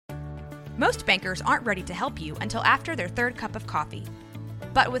Most bankers aren't ready to help you until after their third cup of coffee.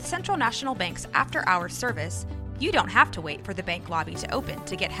 But with Central National Bank's after-hours service, you don't have to wait for the bank lobby to open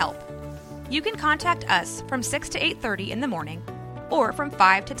to get help. You can contact us from 6 to 8:30 in the morning or from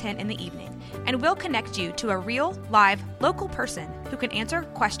 5 to 10 in the evening, and we'll connect you to a real, live, local person who can answer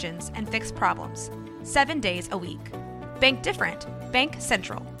questions and fix problems 7 days a week. Bank different. Bank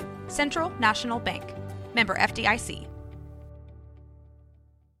Central. Central National Bank. Member FDIC.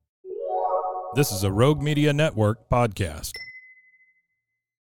 This is a Rogue Media Network podcast.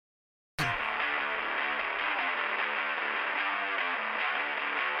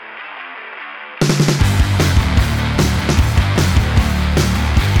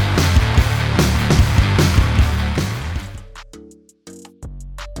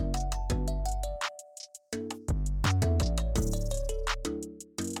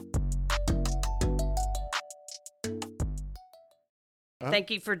 Thank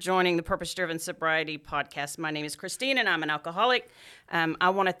you for joining the Purpose Driven Sobriety podcast. My name is Christine, and I'm an alcoholic. I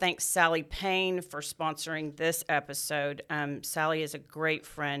want to thank Sally Payne for sponsoring this episode. Sally is a great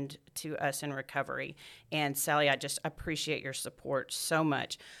friend to us in recovery. And Sally, I just appreciate your support so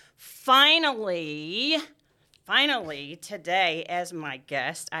much. Finally, today as my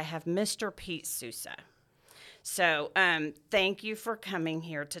guest, I have Mr. Pete Sousa. So thank you for coming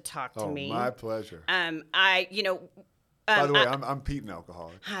here to talk to me. My pleasure. By the way, I'm Pete, an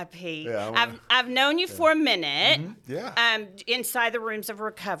alcoholic. Hi, Pete. Yeah, I've known you for a minute. Mm-hmm. Yeah. Inside the rooms of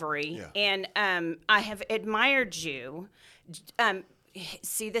recovery, and I have admired you.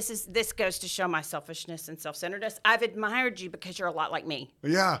 See, this goes to show my selfishness and self-centeredness. I've admired you because you're a lot like me.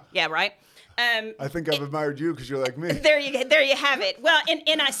 Yeah. Yeah. Right. I think I've admired you because you're like me. There you have it. Well,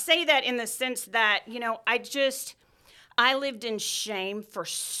 and I say that in the sense that I lived in shame for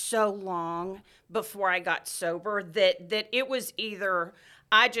so long before I got sober that it was either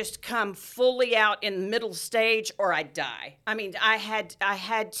I just come fully out in the middle stage or I die. I mean, I had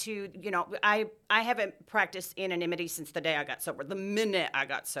to, I haven't practiced anonymity since the day I got sober, the minute I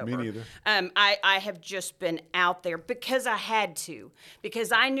got sober. Me neither. I have just been out there because I had to,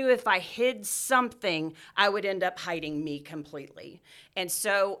 because I knew if I hid something, I would end up hiding me completely. And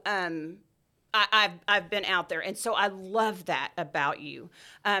so, I've been out there, and so I love that about you.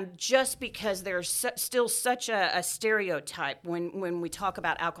 Just because there's still such a stereotype when we talk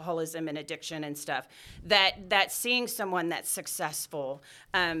about alcoholism and addiction and stuff, that seeing someone that's successful,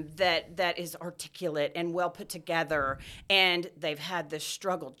 that is articulate and well put together, and they've had this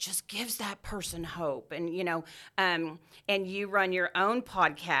struggle, just gives that person hope. And and you run your own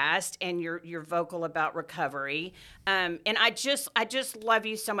podcast, and you're vocal about recovery. And I just love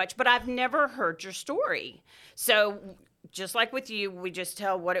you so much, but I've never heard your story. So just like with you, we just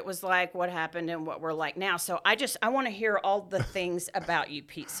tell what it was like, what happened, and what we're like now. So I want to hear all the things about you,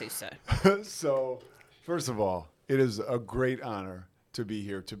 Pete Sousa. So first of all, it is a great honor to be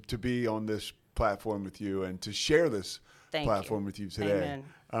here, to be on this platform with you and to share this platform with you today.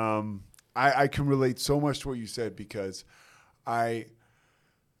 Amen. I can relate so much to what you said because I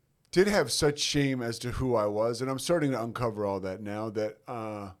did have such shame as to who I was, and I'm starting to uncover all that now. That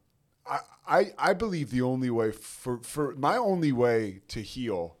I believe the only way for my only way to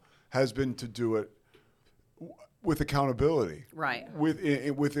heal has been to do it with accountability, right?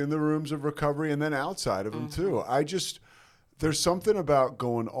 Within the rooms of recovery and then outside of them too. There's something about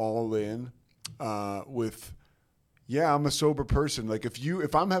going all in with. Yeah, I'm a sober person. Like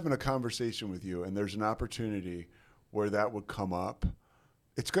if I'm having a conversation with you and there's an opportunity where that would come up,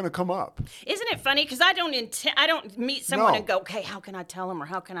 it's going to come up. Isn't it funny? Because I don't meet someone and go, okay, how can I tell them, or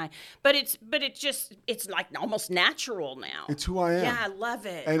how can I? But it's like almost natural now. It's who I am. Yeah, I love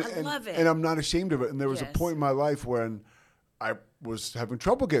it. I love it. And I'm not ashamed of it. And there was a point in my life when I was having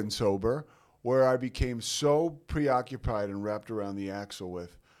trouble getting sober, where I became so preoccupied and wrapped around the axle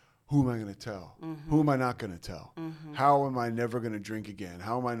with, who am I going to tell? Mm-hmm. Who am I not going to tell? Mm-hmm. How am I never going to drink again?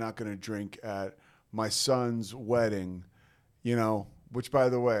 How am I not going to drink at my son's wedding? Which, by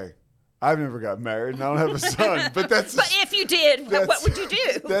the way, I've never got married and I don't have a son. But if you did, what would you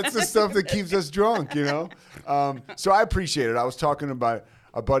do? That's the stuff that keeps us drunk, So I appreciate it. I was talking about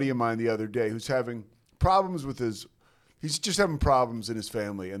a buddy of mine the other day who's having problems with he's just having problems in his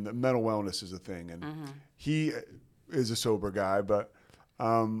family, and the mental wellness is a thing. And he is a sober guy, but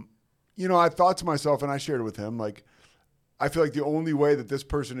I thought to myself, and I shared it with him, like, I feel like the only way that this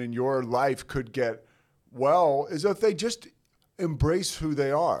person in your life could get well is if they just embrace who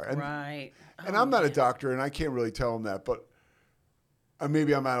they are. And, right. And I'm not a doctor, and I can't really tell them that, but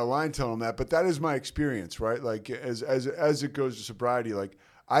maybe I'm out of line telling them that, but that is my experience, right? Like, as it goes to sobriety, like,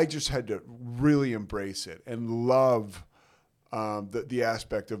 I just had to really embrace it and love the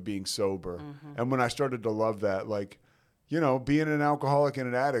aspect of being sober. And when I started to love that, like, being an alcoholic and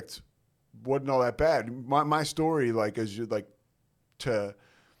an addict wasn't all that bad. My story, like, to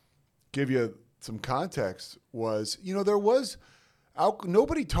give you some context, was, there was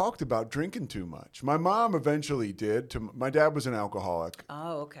nobody talked about drinking too much. My mom eventually did. My dad was an alcoholic.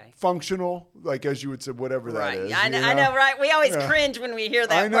 Oh, okay. Functional, like, as you would say, whatever that is. I know, right? We always cringe when we hear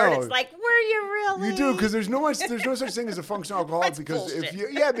that word. It's like, were you really? You do, because there's no such thing as a functional alcoholic. That's because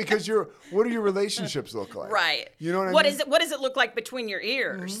bullshit. because what do your relationships look like? Right. You know what I mean? What does it look like between your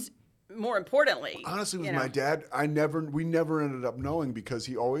ears? More importantly, honestly, with my dad, we never ended up knowing, because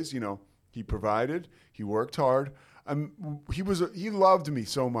he always, he provided, he worked hard. He loved me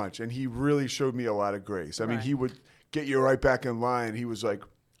so much, and he really showed me a lot of grace. I mean, he would get you right back in line. He was like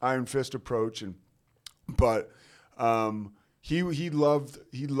iron fist approach, but he loved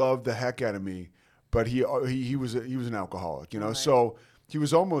the heck out of me. But he was an alcoholic, Right. So he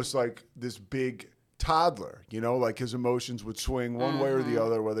was almost like this big toddler, like his emotions would swing one way or the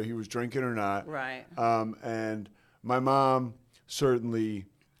other, whether he was drinking or not. Right. And my mom certainly,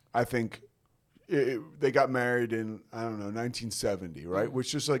 I think. They got married in, 1970, right?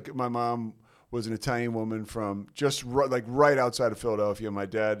 Which is like, my mom was an Italian woman from just right outside of Philadelphia. My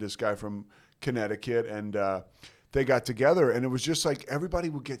dad, this guy from Connecticut, and they got together, and it was just like everybody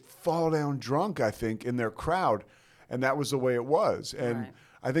would fall down drunk, I think, in their crowd, and that was the way it was. And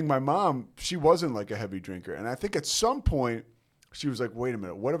I think my mom, she wasn't like a heavy drinker, and I think at some point she was like, wait a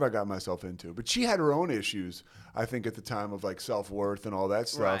minute, what have I got myself into? But she had her own issues, I think, at the time, of like self-worth and all that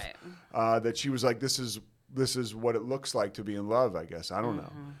stuff. Right. That she was like, this is what it looks like to be in love, I guess. I don't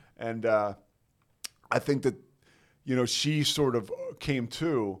know. And I think that, she sort of came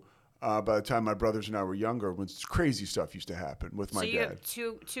to by the time my brothers and I were younger, when crazy stuff used to happen with my dad. So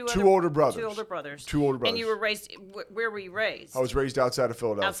you have two older brothers. Two older brothers. Two older brothers. And you were raised, where were you raised? I was raised outside of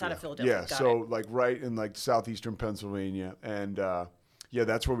Philadelphia. Outside of Philadelphia. Yeah, so like right in like southeastern Pennsylvania. And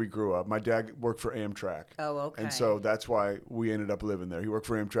that's where we grew up. My dad worked for Amtrak. Oh, okay. And so that's why we ended up living there. He worked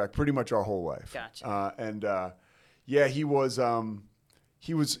for Amtrak pretty much our whole life. Gotcha. He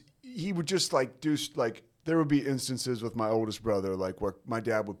would just like do like, there would be instances with my oldest brother, like where my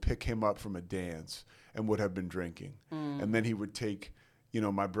dad would pick him up from a dance and would have been drinking. And then he would take,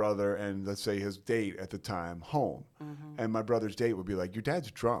 my brother and, let's say, his date at the time home. And my brother's date would be like, your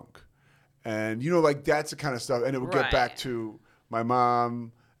dad's drunk. And, like, that's the kind of stuff. And it would get back to my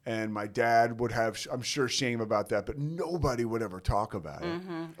mom, and my dad would have, I'm sure, shame about that, but nobody would ever talk about it.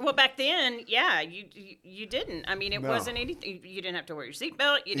 Well, back then, you didn't. I mean, it wasn't anything. You didn't have to wear your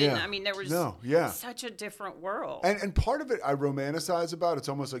seatbelt. You didn't. I mean, there was such a different world. And part of it I romanticize about. It's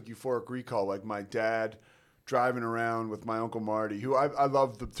almost like euphoric recall, like my dad driving around with my Uncle Marty, who I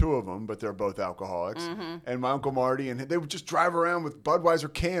love the two of them, but they're both alcoholics. And my Uncle Marty, and they would just drive around with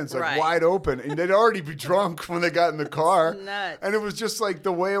Budweiser cans, like wide open, and they'd already be drunk when they got in the car. Nuts. And it was just like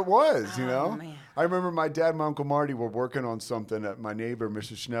the way it was, Man. I remember my dad and my Uncle Marty were working on something at my neighbor,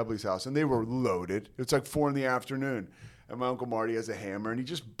 Mrs. Schnebley's house, and they were loaded. It's like 4 p.m. And my Uncle Marty has a hammer, and he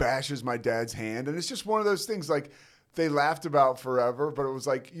just bashes my dad's hand. And it's just one of those things, like, they laughed about forever, but it was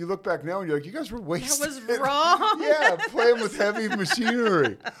like, you look back now and you're like, you guys were wasted. That was wrong. Yeah, playing with heavy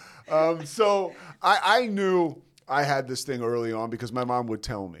machinery. So I knew I had this thing early on because my mom would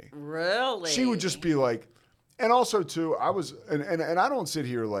tell me. Really? She would just be like, and also too, I was, and I don't sit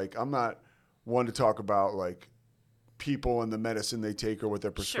here like, I'm not one to talk about like people and the medicine they take or what they're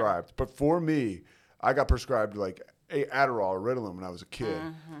prescribed. Sure. But for me, I got prescribed like Adderall or Ritalin when I was a kid.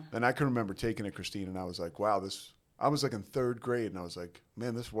 And I can remember taking it, Christine, and I was like, wow, I was like in 3rd grade, and I was like,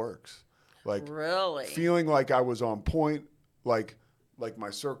 man, this works. Like, really? Feeling like I was on point, like my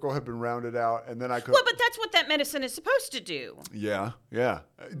circle had been rounded out, and then I could. Well, but that's what that medicine is supposed to do. Yeah.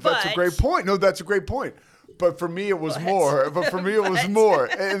 That's a great point. No, that's a great point. But for me, it was more. And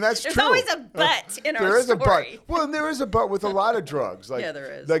that's There's true. There's always a but in our story. There is a but. Well, and there is a but with a lot of drugs. Like, yeah,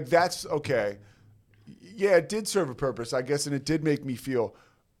 there is. Like, that's okay. Yeah, it did serve a purpose, I guess, and it did make me feel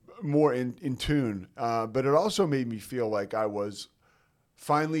more in tune, but it also made me feel like I was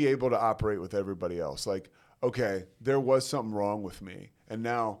finally able to operate with everybody else. Like, okay, there was something wrong with me, and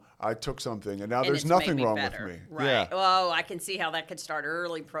now I took something, and now there's nothing wrong with me. Right. Yeah. Oh, I can see how that could start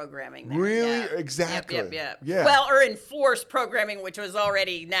early programming there. Really? Yeah. Exactly. Yep. Yeah. Well, or enforced programming, which was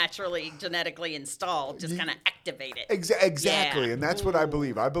already naturally, genetically installed, just kind of activate it. Exactly, Yeah. and that's what I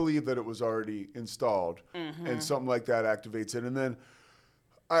believe. I believe that it was already installed, and something like that activates it, and then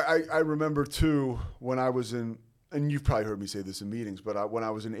I remember, too, when I was in, and you've probably heard me say this in meetings, but when I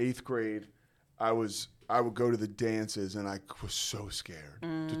was in 8th grade, I would go to the dances, and I was so scared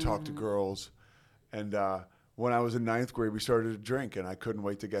to talk to girls. And when I was in 9th grade, we started to drink, and I couldn't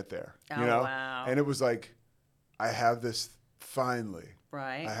wait to get there. Oh, wow. And it was like, I have this finally.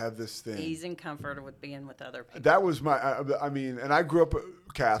 Right. I have this thing. Ease and comfort with being with other people. That was I mean, and I grew up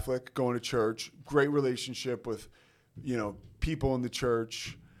Catholic, going to church, great relationship with, people in the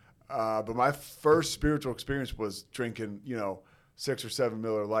church. But my first spiritual experience was drinking, 6 or 7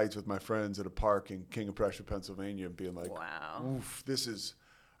 Miller Lights with my friends at a park in King of Prussia, Pennsylvania, and being like, wow, oof,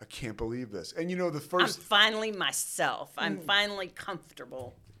 I can't believe this. And the first... I'm finally myself. I'm finally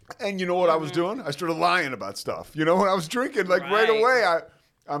comfortable. And you know what I was doing? I started lying about stuff. When I was drinking, right away,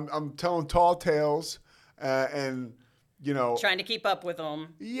 I'm telling tall tales, and trying to keep up with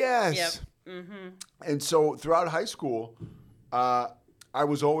them. Yes. Yep. Mm-hmm. And so throughout high school, I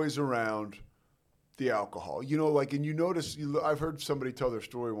was always around the alcohol. And you notice, I've heard somebody tell their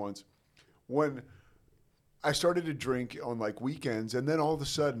story once, when I started to drink on weekends, and then all of a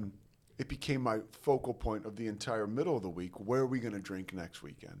sudden, it became my focal point of the entire middle of the week. Where are we going to drink next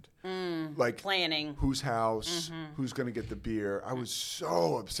weekend? Planning. Whose house? Who's going to get the beer? I was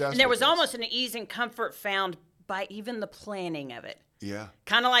so obsessed And there with was this. almost an ease and comfort found by even the planning of it. Yeah.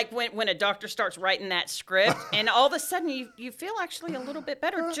 Kind of like when a doctor starts writing that script, and all of a sudden you feel actually a little bit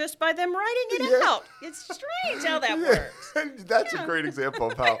better just by them writing it out. It's strange how that works. That's a great example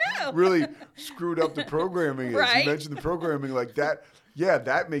of how really screwed up the programming is. Right? You mentioned the programming like that. Yeah,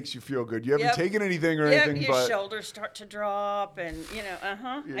 that makes you feel good. You haven't taken anything or anything, your but shoulders start to drop, and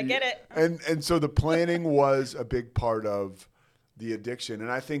I get it. And so the planning was a big part of the addiction.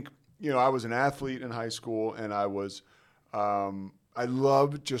 And I think I was an athlete in high school, and I was. I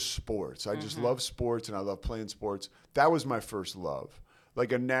loved just sports. I just love sports, and I love playing sports. That was my first love,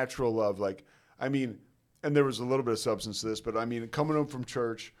 like a natural love. And there was a little bit of substance to this, but coming home from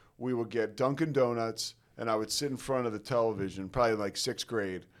church, we would get Dunkin' Donuts, and I would sit in front of the television, probably 6th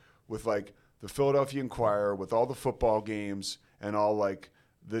grade, with the Philadelphia Inquirer, with all the football games and all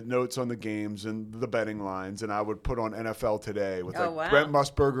the notes on the games and the betting lines, and I would put on NFL Today with Brent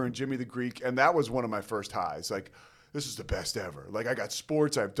Musburger and Jimmy the Greek, and that was one of my first highs. This is the best ever. I got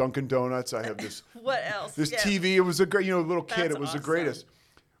sports. I have Dunkin' Donuts. I have this. What else? This TV. It was a great, little kid. That's It was awesome. the greatest.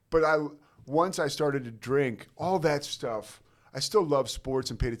 But once I started to drink, all that stuff, I still love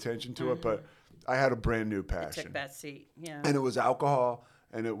sports and paid attention to it, but I had a brand new passion. Took that seat, yeah. And it was alcohol,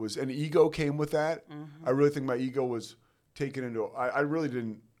 and ego came with that. I really think my ego was taken into. I really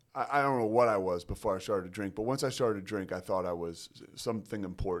didn't. I don't know what I was before I started to drink, but once I started to drink, I thought I was something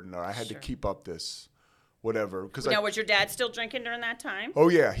important, or I had to keep up this. Whatever. Now, was your dad still drinking during that time? Oh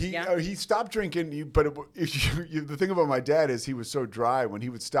yeah, he stopped drinking. But the thing about my dad is he was so dry when he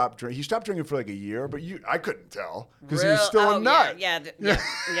would stop drinking. He stopped drinking for a year, but I couldn't tell because he was still a nut. Yeah.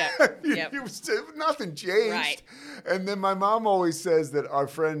 He was nothing changed. Right. And then my mom always says that our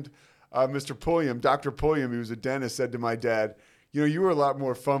friend, Mr. Pulliam, Dr. Pulliam, he was a dentist, said to my dad, you were a lot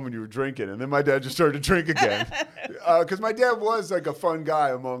more fun when you were drinking. And then my dad just started to drink again. Because my dad was a fun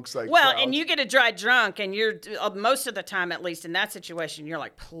guy amongst Well, crowds. and you get a dry drunk, and you're most of the time, at least in that situation, you're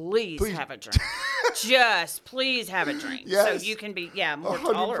like, please. Have a drink. Just please have a drink. Yes. So you can be more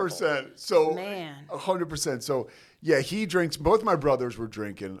tolerable. 100%. So Man. 100%. So yeah, he drinks. Both my brothers were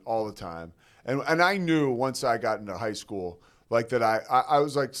drinking all the time, and I knew once I got into high school, that I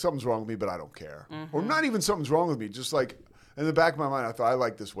was like, something's wrong with me, but I don't care, or not even something's wrong with me, just in the back of my mind, I thought I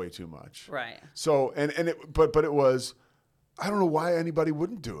like this way too much. Right. So but it was, I don't know why anybody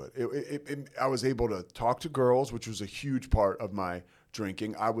wouldn't do it. I was able to talk to girls, which was a huge part of my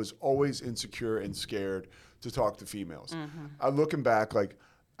drinking. I was always insecure and scared to talk to females. Looking back,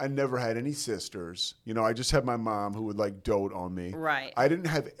 I never had any sisters. I just had my mom who would dote on me. Right. I didn't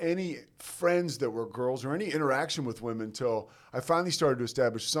have any friends that were girls or any interaction with women until I finally started to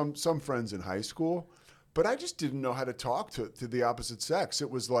establish some friends in high school. But I just didn't know how to talk to the opposite sex. It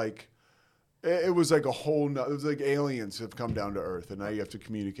was it was a whole it was like aliens have come down to earth, and now you have to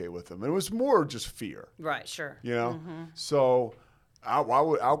communicate with them. And it was more just fear. Right, sure. So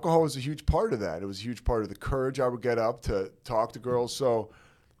alcohol was a huge part of that. It was a huge part of the courage I would get up to talk to girls. So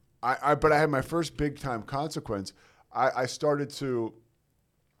but I had my first big time consequence. I started to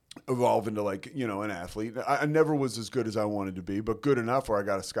evolve into an athlete. I never was as good as I wanted to be, but good enough where I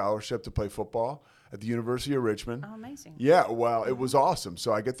got a scholarship to play football at the University of Richmond. Oh, amazing. Yeah, well, it was awesome.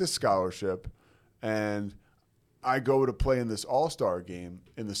 So I get this scholarship, and I go to play in this all-star game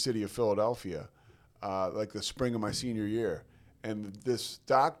in the city of Philadelphia, the spring of my senior year. And this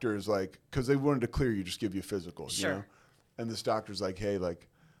doctor is because they wanted to clear you, just give you a physical. Sure. And this doctor's like, hey,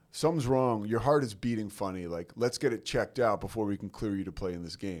 something's wrong. Your heart is beating funny. Let's get it checked out before we can clear you to play in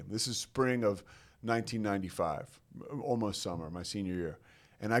this game. This is spring of 1995, almost summer, my senior year.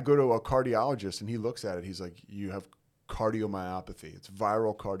 And I go to a cardiologist, and he looks at it. He's like, you have cardiomyopathy. It's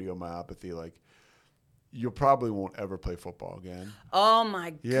viral cardiomyopathy. Like, you probably won't ever play football again. Oh,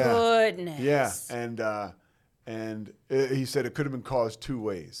 my goodness. Yeah. And he said it could have been caused two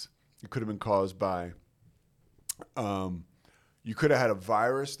ways. It could have been caused by, you could have had a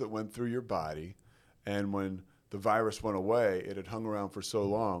virus that went through your body, and when the virus went away, it had hung around for so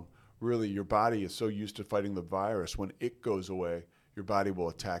long. Really, your body is so used to fighting the virus. When it goes away, your body will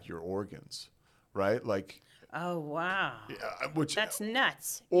attack your organs, right? Like, oh, wow. That's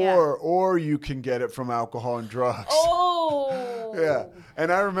nuts. Or you can get it from alcohol and drugs. Oh. Yeah.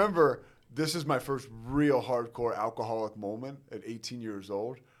 And I remember this is my first real hardcore alcoholic moment at 18 years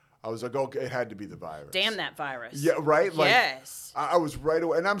old. I was like, okay, it had to be the virus. Damn that virus. Yeah, right? Like, yes. I was right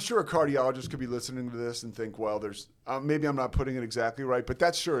away. And I'm sure a cardiologist could be listening to this and think, well, there's maybe I'm not putting it exactly right, but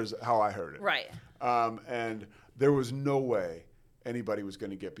that sure is how I heard it. Right. And there was no way anybody was going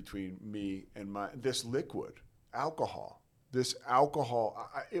to get between me and this liquid, alcohol. This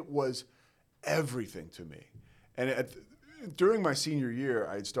alcohol, it was everything to me. And during my senior year,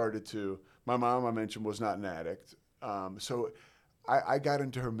 I had started to, my mom, I mentioned, was not an addict. So I got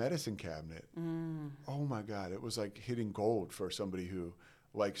into her medicine cabinet. Oh my God, it was like hitting gold for somebody who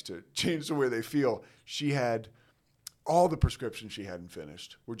likes to change the way they feel. She had all the prescriptions she hadn't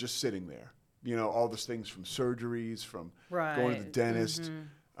finished were just sitting there. You know, all those things from surgeries, from going to the dentist.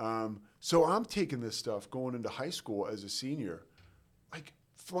 So I'm taking this stuff going into high school as a senior, like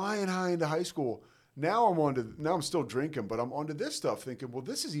flying high into high school. Now I'm still drinking, but I'm onto this stuff thinking, well,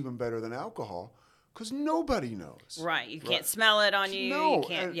 this is even better than alcohol. Because nobody knows. Right. You can't smell it on you. No. You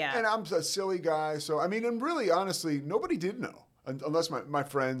can't, and I'm a silly guy. So, I mean, and really, honestly, nobody did know. Unless my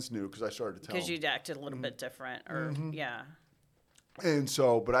friends knew because I started to tell them. Because you acted a little bit different. Or, yeah. And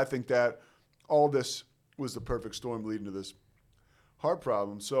so, but I think that all this was the perfect storm leading to this heart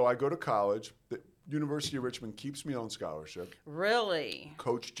problem. So I go to college. The University of Richmond keeps me on scholarship. Really?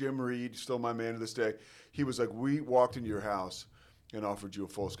 Coach Jim Reed, still my man to this day. He was like, we walked into your house and offered you a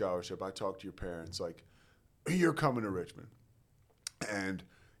full scholarship. I talked to your parents, like, you're coming to Richmond. And,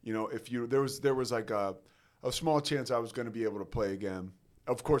 you know, if you, there was like a small chance I was going to be able to play again.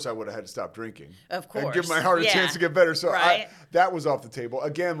 Of course, I would have had to stop drinking. Of course. And give my heart a chance to get better. So right. That was off the table.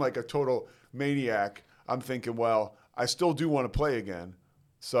 Again, like a total maniac, I'm thinking, well, I still do want to play again.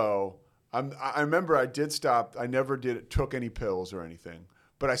 So I remember I did stop. I never took any pills or anything,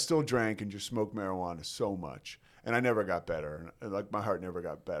 but I still drank and just smoked marijuana so much. And I never got better. And like my heart never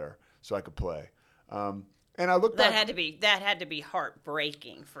got better, so I could play. And I looked back. That had to be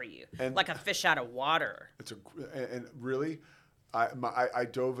heartbreaking for you, and like a fish out of water. And really, I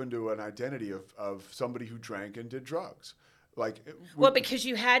dove into an identity of somebody who drank and did drugs. Well, because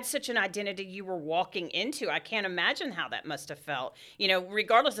you had such an identity you were walking into. I can't imagine how that must have felt. You know,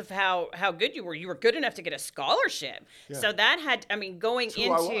 regardless of how good you were good enough to get a scholarship. Yeah. So that had, I mean, going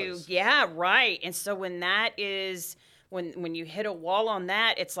into, yeah, right. And so when that is, when you hit a wall on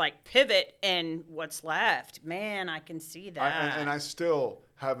that, it's like pivot and what's left. Man, I can see that. And I still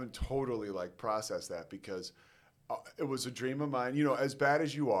haven't totally like processed that because it was a dream of mine. You know, as bad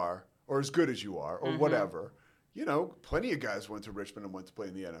as you are, or as good as you are, or whatever. You know, plenty of guys went to Richmond and went to play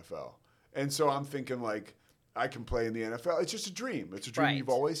in the NFL. And so I'm thinking, like, I can play in the NFL. It's just a dream. It's a dream you've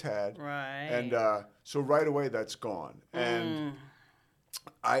always had. Right. And so right away, that's gone. And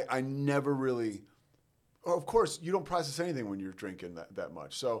I never really – of course, you don't process anything when you're drinking that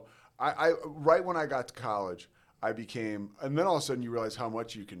much. So I right when I got to college, I became – and then all of a sudden you realize how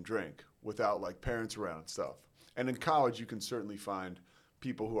much you can drink without, like, parents around and stuff. And in college, you can certainly find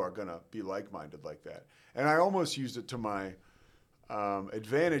people who are going to be like-minded like that. And I almost used it to my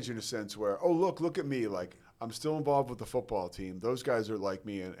advantage in a sense where, oh, look at me. Like, I'm still involved with the football team. Those guys are like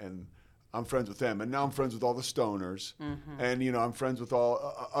me, and I'm friends with them. And now I'm friends with all the stoners. And, you know, I'm friends with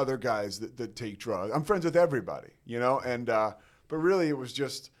all other guys that take drugs. I'm friends with everybody, you know. And but really it was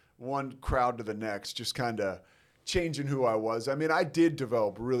just one crowd to the next, just kind of changing who I was. I mean, I did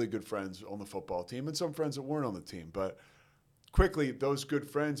develop really good friends on the football team and some friends that weren't on the team. But quickly, those good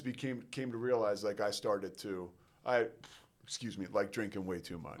friends came to realize, like, I started to, like drinking way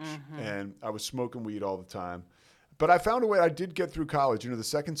too much. And I was smoking weed all the time. But I found a way. I did get through college. You know, the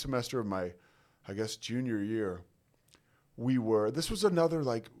second semester of my, I guess, junior year, this was another,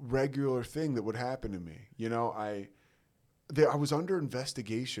 like, regular thing that would happen to me. You know, I was under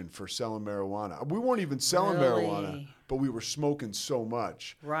investigation for selling marijuana. We weren't even selling marijuana, but we were smoking so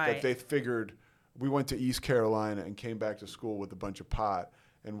much that they figured. We went to East Carolina and came back to school with a bunch of pot,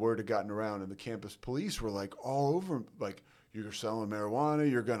 and word had gotten around, and the campus police were like all over, like, you're selling marijuana,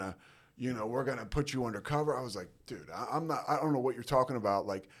 you're gonna we're going to put you undercover. I was like, dude, I don't know what you're talking about.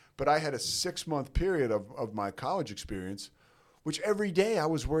 Like, but I had a 6-month period of my college experience, which every day I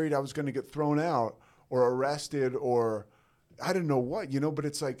was worried I was going to get thrown out or arrested or I didn't know what, but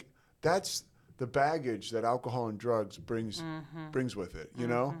it's like, that's the baggage that alcohol and drugs brings with it,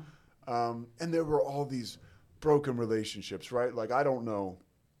 and there were all these broken relationships, right? Like, I don't know.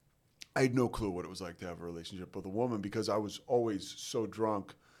 I had no clue what it was like to have a relationship with a woman because I was always so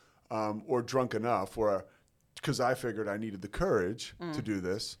drunk or drunk enough because I figured I needed the courage to do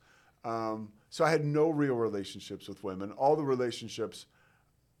this. So I had no real relationships with women. All the relationships,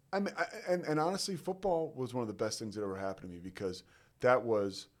 and honestly, football was one of the best things that ever happened to me because that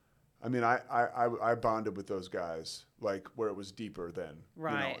was, I bonded with those guys like where it was deeper than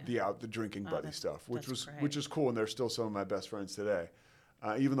the drinking buddy stuff, which is cool, and they're still some of my best friends today.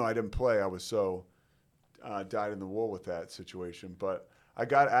 Even though I didn't play, I was so dyed in the wool with that situation. But I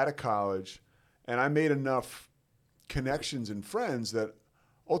got out of college, and I made enough connections and friends that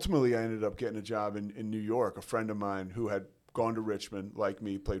ultimately I ended up getting a job in New York. A friend of mine who had gone to Richmond, like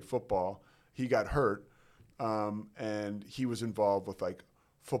me, played football. He got hurt, and he was involved with like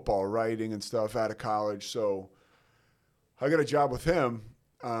football writing and stuff out of college. So I got a job with him,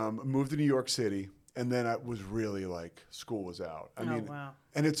 moved to New York City. And then I was really like, school was out. Wow.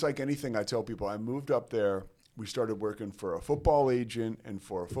 And it's like anything I tell people. I moved up there. We started working for a football agent and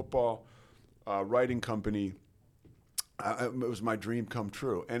for a football writing company. It was my dream come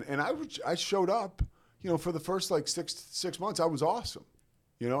true. And I showed up, for the first like six months, I was awesome,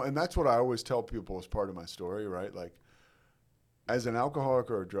 and that's what I always tell people as part of my story, right? Like, as an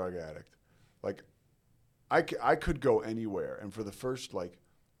alcoholic or a drug addict, like I could go anywhere. And for the first like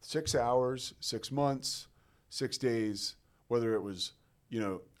 6 hours, 6 months, 6 days, whether it was,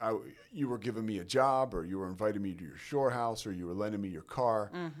 you were giving me a job or you were inviting me to your shore house or you were lending me your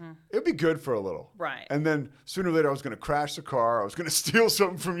car, it'd be good for a little. Right. And then sooner or later I was going to crash the car. I was going to steal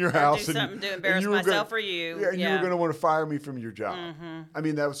something from your house. Do something to embarrass myself for you. Yeah, and you were going to want to fire me from your job.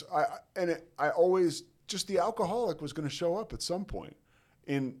 That was, I always, just the alcoholic was going to show up at some point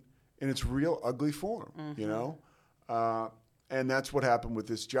in its real ugly form, and that's what happened with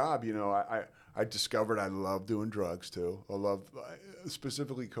this job. I discovered I love doing drugs too. I love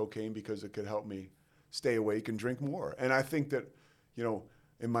specifically cocaine because it could help me stay awake and drink more. And I think that,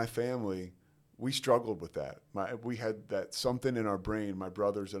 in my family, we struggled with that. We had that something in our brain, my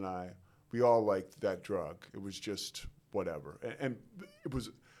brothers and I, we all liked that drug. It was just whatever. And it was,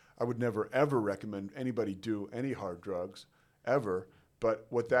 I would never, ever recommend anybody do any hard drugs, ever. But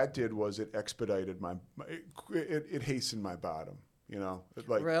what that did was it expedited it hastened my bottom,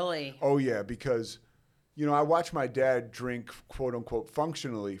 Really? Oh, yeah, because, I watched my dad drink, quote unquote,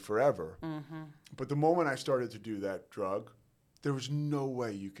 functionally forever. But the moment I started to do that drug, there was no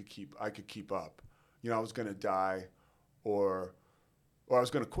way I could keep up. I was going to die or I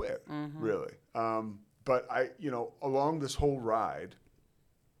was going to quit, really. But along this whole ride,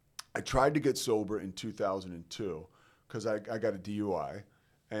 I tried to get sober in 2002. Because I got a DUI,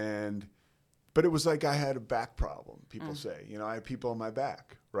 but it was like I had a back problem, people say. I had people on my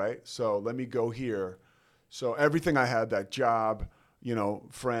back, right? So let me go here. So everything I had, that job,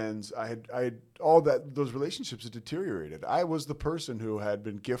 friends, I had all that, those relationships had deteriorated. I was the person who had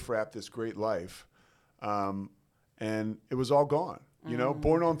been gift wrapped this great life, and it was all gone.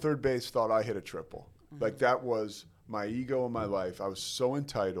 Born on third base, thought I hit a triple. Like, that was my ego in my life. I was so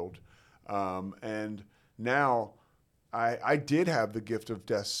entitled, and now I did have the gift of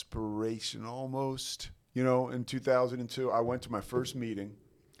desperation almost, in 2002. I went to my first meeting,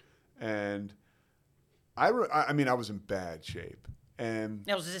 and I was in bad shape. And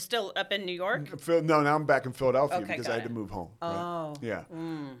now, is this still up in New York? No, now I'm back in Philadelphia Okay, because I had to move home. Oh. Right?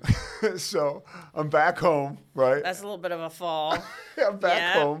 Yeah. So I'm back home, right? That's a little bit of a fall. I'm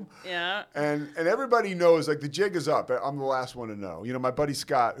back home. Yeah. And everybody knows, like, the jig is up. I'm the last one to know. My buddy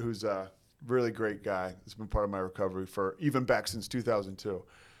Scott, who's really great guy. It's been part of my recovery for even back since 2002.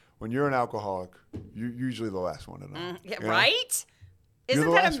 When you're an alcoholic, you're usually the last one to know. Yeah, right?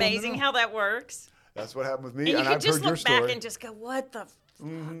 Isn't that amazing how that works? That's what happened with me. And you can I've just heard your look back story. and just go, what the?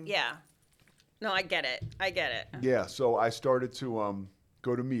 Yeah. No, I get it. Yeah. So I started to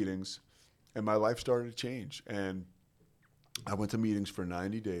go to meetings, and my life started to change. And I went to meetings for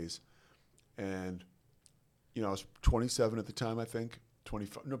 90 days, and I was 27 at the time, I think.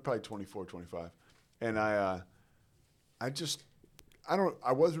 25, no, probably 24, 25. And I don't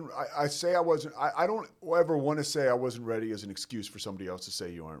ever want to say I wasn't ready as an excuse for somebody else to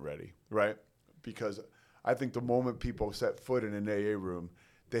say you aren't ready, right? Because I think the moment people set foot in an AA room,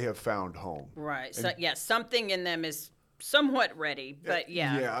 they have found home. Right. So, something in them is somewhat ready, but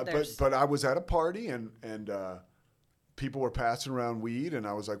yeah. But I was at a party and people were passing around weed, and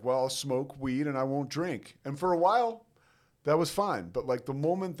I was like, well, I'll smoke weed and I won't drink. And for a while, that was fine. But like the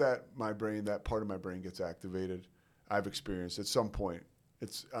moment that that part of my brain gets activated, I've experienced at some point,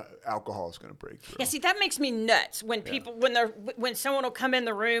 it's alcohol is going to break through. Yeah, see, that makes me nuts when people when someone will come in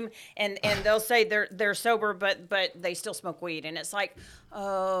the room and they'll say they're sober but they still smoke weed, and it's like,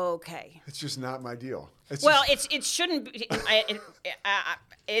 okay, it's just not my deal. It shouldn't be.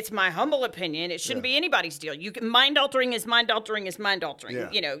 It's my humble opinion. It shouldn't be anybody's deal. Mind altering is mind altering is mind altering. Yeah.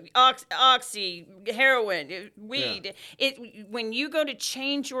 You know, oxy, heroin, weed. When you go to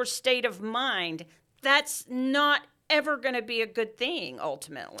change your state of mind, that's not ever going to be a good thing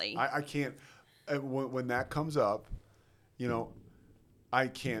ultimately. I can't, when that comes up, you know, I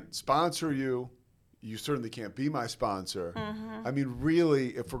can't sponsor you. You certainly can't be my sponsor. Mm-hmm. I mean,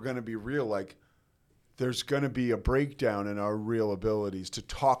 really, if we're going to be real, like, there's going to be a breakdown in our real abilities to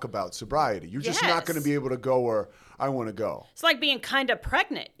talk about sobriety. You're just not going to be able to go where I want to go. It's like being kind of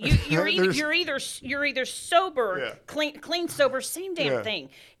pregnant. You're either sober, clean sober, same damn thing.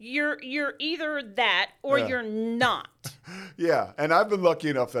 You're either that or you're not. Yeah, and I've been lucky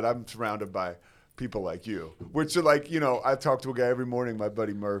enough that I'm surrounded by people like you, which are like, you know, I talk to a guy every morning, my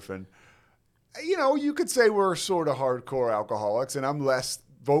buddy Murph, and you know, you could say we're sort of hardcore alcoholics, and I'm less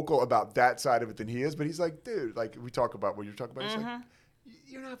vocal about that side of it than he is, but he's like, dude, like we talk about what you're talking about. He's like,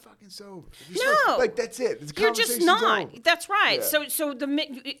 you're not fucking sober. No, like that's it. You're just not. Over. That's right. Yeah. So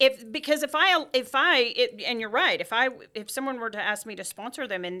if I and you're right. If someone were to ask me to sponsor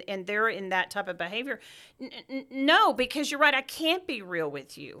them and they're in that type of behavior, no, because you're right. I can't be real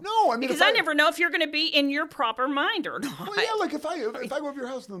with you. No, I mean, because I never know if you're going to be in your proper mind or not. Well, yeah, like if I go over your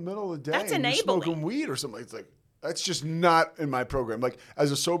house in the middle of the day that's and you're enabling. smoking weed or something, it's like that's just not in my program. Like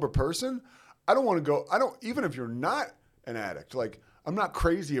as a sober person, I don't want to go. I don't even if you're not an addict. Like I'm not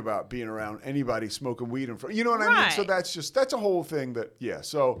crazy about being around anybody smoking weed in front. You know what I mean? So that's a whole thing that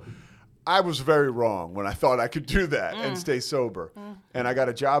So I was very wrong when I thought I could do that and stay sober. And I got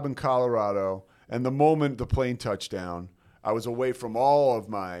a job in Colorado. And the moment the plane touched down, I was away from all of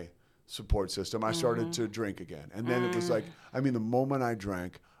my support system. I started to drink again. And then it was like, I mean, the moment I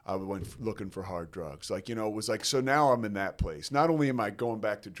drank, I went looking for hard drugs. Like, you know, it was like, so now I'm in that place. Not only am I going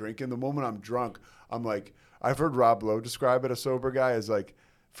back to drinking, the moment I'm drunk, I'm like, I've heard Rob Lowe describe it, a sober guy, as like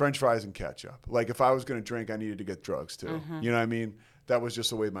French fries and ketchup. Like if I was going to drink, I needed to get drugs too. You know what I mean? That was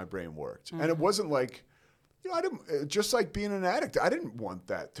just the way my brain worked. And it wasn't like, you know, I didn't, just like being an addict, I didn't want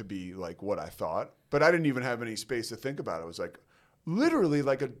that to be like what I thought, but I didn't even have any space to think about it. It was like literally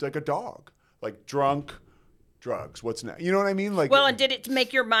like a dog, like drunk, drugs. What's next? You know what I mean? Like, well, and did it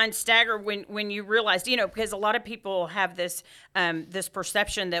make your mind stagger when you realized, you know, because a lot of people have this this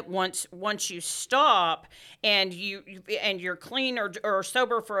perception that once you stop and you're clean or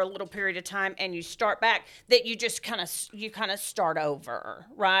sober for a little period of time and you start back, that you just kind of start over,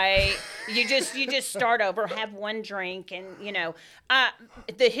 right? you just start over, have one drink, and you know,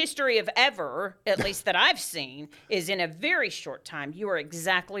 the history of ever, at least that I've seen, is in a very short time you are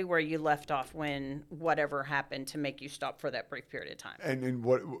exactly where you left off when whatever happened to make you stop for that brief period of time. And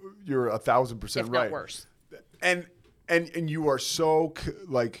what you're 1,000% if right. not worse. And you are so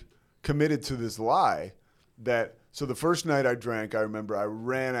committed to this lie that so the first night I drank, I remember I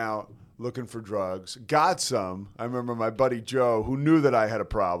ran out looking for drugs, got some. I remember my buddy Joe, who knew that I had a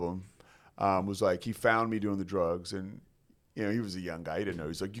problem, was like, he found me doing the drugs, and you know, he was a young guy. He didn't know.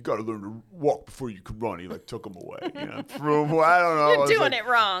 He's like, you got to learn to walk before you can run. He like took him away. You know, I don't know. You're doing it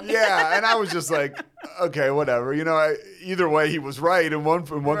wrong. Yeah, and I was just like, okay, whatever. You know, either way, he was right in one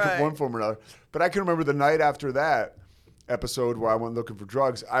form or another. But I can remember the night after that episode where I went looking for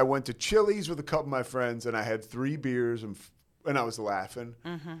drugs. I went to Chili's with a couple of my friends, and I had 3 beers, and I was laughing.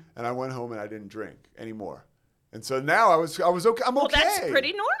 Mm-hmm. And I went home and I didn't drink anymore. And so now I was okay. I'm okay. Well, that's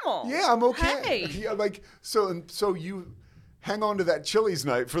pretty normal. Yeah, I'm okay. Hey. Yeah, like so you hang on to that Chili's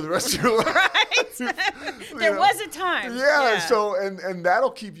night for the rest of your life. Right. There was a time. Yeah. So and that'll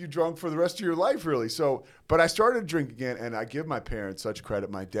keep you drunk for the rest of your life, really. So, but I started to drink again, and I give my parents such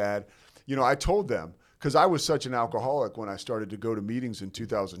credit. My dad, you know, I told them, because I was such an alcoholic when I started to go to meetings in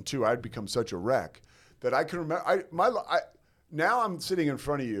 2002. I'd become such a wreck that I can remember. Now I'm sitting in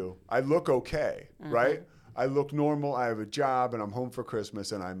front of you. I look okay, right? I look normal. I have a job, and I'm home for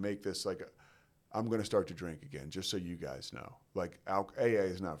Christmas, and I make this like I'm going to start to drink again, just so you guys know. Like, AA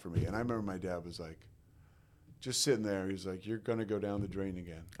is not for me. And I remember my dad was like, just sitting there. He's like, you're going to go down the drain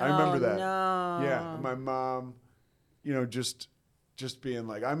again. I remember that. No. Yeah. And my mom, you know, just being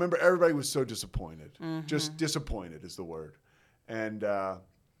like, I remember everybody was so disappointed. Just disappointed is the word. And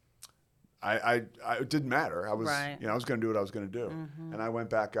it didn't matter. I was, Right. I was going to do what I was going to do. And I went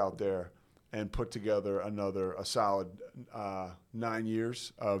back out there and put together a solid 9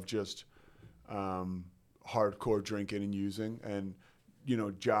 years of just hardcore drinking and using, and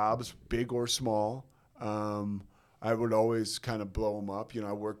jobs, big or small. I would always kind of blow them up.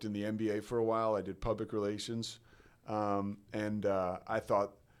 I worked in the NBA for a while. I did public relations, and I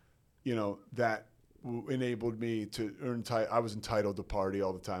thought, that enabled me to earn. I was entitled to party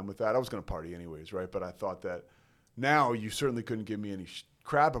all the time with that. I was going to party anyways, right? But I thought that now you certainly couldn't give me any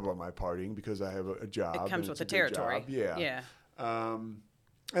crap about my partying because I have a job. It comes with the territory. Job. Yeah. Yeah.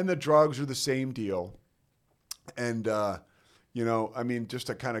 And the drugs are the same deal. And, just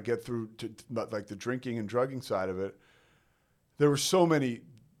to kind of get through to like the drinking and drugging side of it, there were so many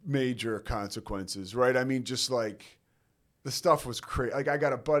major consequences, right? I mean, just like the stuff was crazy. Like I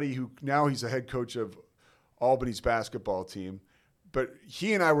got a buddy who now he's a head coach of Albany's basketball team, but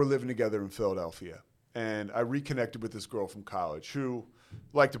he and I were living together in Philadelphia. And I reconnected with this girl from college who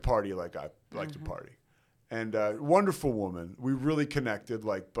liked to party like I like to party. And wonderful woman. We really connected,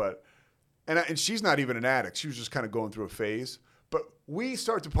 and she's not even an addict. She was just kind of going through a phase. But we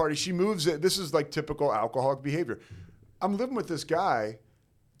start to party. She moves in. This is like typical alcoholic behavior. I'm living with this guy,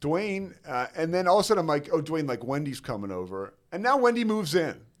 Dwayne, and then all of a sudden I'm like, oh, Dwayne, like Wendy's coming over. And now Wendy moves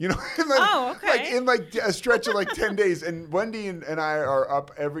in, Oh, okay. in a stretch of 10 days. And Wendy and I are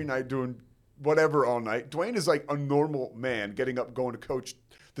up every night doing whatever all night. Dwayne is like a normal man getting up, going to coach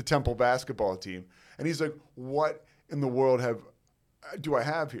the Temple basketball team. And he's like, what in the world do I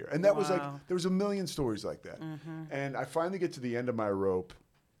have here? And that was there was a million stories like that. And I finally get to the end of my rope,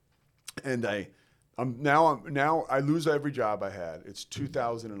 and I lose every job I had. It's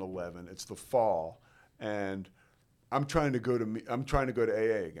 2011. It's the fall, and I'm trying to go to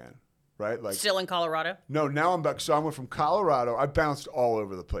AA again, right? Still in Colorado? No, now I'm back. So I went from Colorado. I bounced all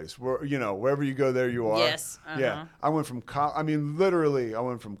over the place. Wherever you go, there you are. Yes. Yeah. I went from literally, I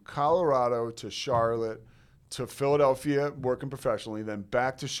went from Colorado to Charlotte to Philadelphia, working professionally, then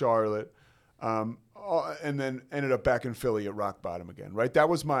back to Charlotte, and then ended up back in Philly at rock bottom again. Right. That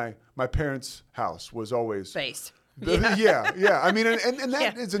was my parents' house. Was always base. Yeah. I mean, and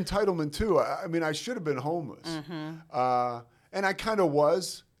that is entitlement too. I should have been homeless, and I kind of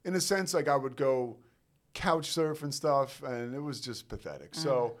was. In a sense, like I would go couch surf and stuff, and it was just pathetic.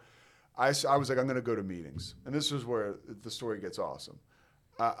 So I was like, I'm going to go to meetings. And this is where the story gets awesome.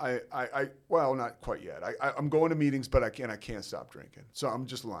 Well, not quite yet. I'm going to meetings, but I can't stop drinking. So I'm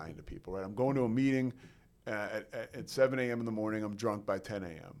just lying to people, right? I'm going to a meeting at 7 a.m. in the morning. I'm drunk by 10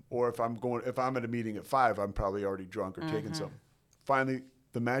 a.m. Or if I'm at a meeting at 5, I'm probably already drunk or taking something. Finally,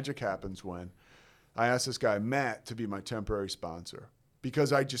 the magic happens when I asked this guy, Matt, to be my temporary sponsor.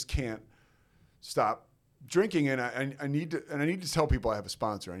 Because I just can't stop drinking, and I need to tell people I have a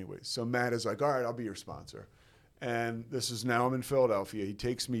sponsor anyways. So Matt is like, all right, I'll be your sponsor. And now I'm in Philadelphia. He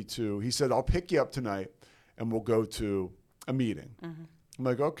takes me he said, I'll pick you up tonight and we'll go to a meeting. I'm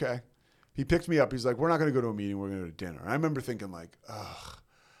like, okay. He picked me up. He's like, we're not going to go to a meeting. We're going to go to dinner. And I remember thinking like, ugh,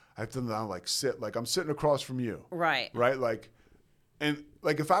 I have to now I'm sitting across from you. Right. Right. And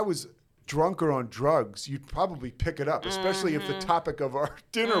if I was drunk or on drugs, you'd probably pick it up, especially if the topic of our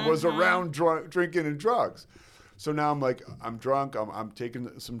dinner was around drinking and drugs. So now I'm like, I'm drunk, I'm taking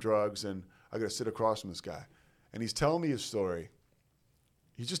some drugs, and I got to sit across from this guy. And he's telling me his story.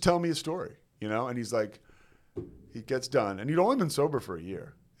 He's just telling me his story, and he's like, he gets done. And he'd only been sober for a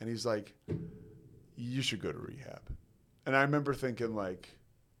year. And he's like, you should go to rehab. And I remember thinking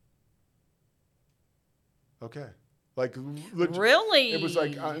okay. Really? It was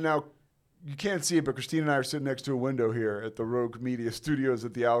now, you can't see it, but Christine and I are sitting next to a window here at the Rogue Media Studios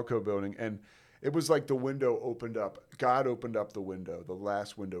at the Alco building. And it was like the window opened up. God opened up the window, the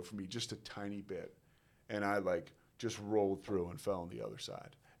last window for me, just a tiny bit. And I just rolled through and fell on the other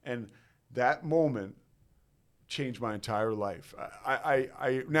side. And that moment changed my entire life. I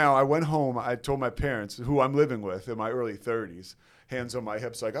went home. I told my parents, who I'm living with in my early 30s, hands on my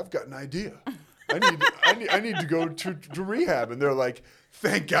hips, like, I've got an idea. I need to go to rehab. And they're like,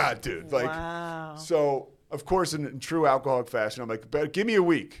 thank God, dude. Wow. So, of course, in true alcoholic fashion, I'm like, give me a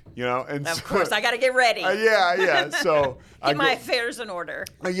week, And of course, I got to get ready. Yeah. So get my affairs in order.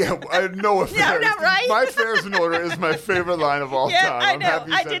 I had no affairs. No, right? My affairs in order is my favorite line of all time. I know. I'm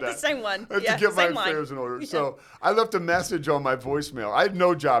happy you I said did that. the same one. I have to get my affairs in order. Yeah. So I left a message on my voicemail. I had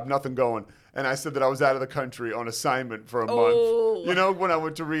no job, nothing going. And I said that I was out of the country on assignment for a month, when I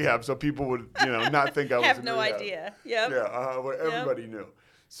went to rehab, so people would, not think I was have no idea. Yep. Yeah, everybody knew.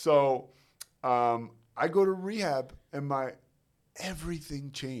 So I go to rehab, and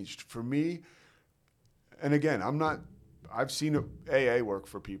everything changed for me. And again, I've seen AA work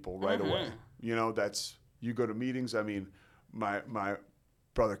for people right away. You know, you go to meetings. I mean, my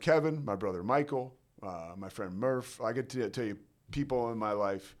brother Kevin, my brother Michael, my friend Murph. I get to tell you people in my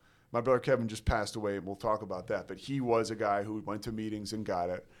life. My brother Kevin just passed away, and we'll talk about that. But he was a guy who went to meetings and got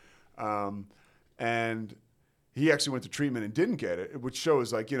it. And he actually went to treatment and didn't get it, which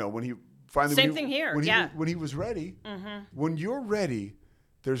shows, like, you know, when he finally... Same thing here, when he was ready, when you're ready,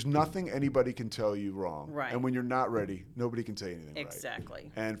 there's nothing anybody can tell you wrong. Right. And when you're not ready, nobody can say anything Exactly.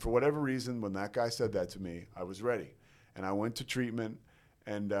 right. And for whatever reason, when that guy said that to me, I was ready. And I went to treatment,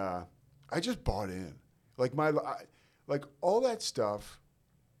 and I just bought in. Like, like all that stuff...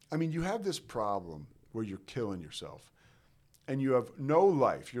 I mean, you have this problem where you're killing yourself and you have no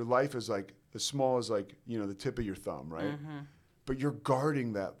life. Your life is like as small as, like, you know, the tip of your thumb, right? But you're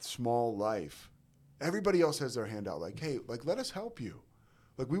guarding that small life. Everybody else has their hand out like, hey, like, let us help you.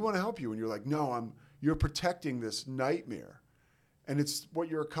 Like, we want to help you. And you're like, no, you're protecting this nightmare. And it's what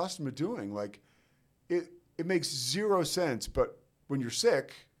you're accustomed to doing. Like, it makes zero sense. But when you're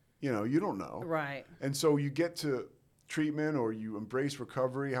sick, you know, you don't know. Right. And so you get to treatment or you embrace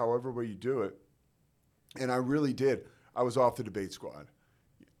recovery, however way you do it. And I really did. I was off the debate squad.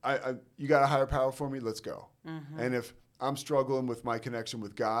 You got a higher power for me? Let's go. And if I'm struggling with my connection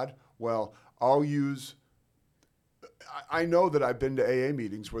with God, well, I know that I've been to AA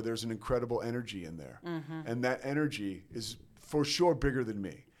meetings where there's an incredible energy in there. And that energy is for sure bigger than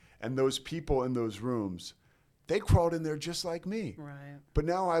me. And those people in those rooms, they crawled in there just like me. Right. But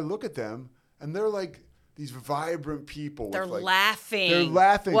now I look at them and they're like these vibrant people. They're with, like, laughing. They're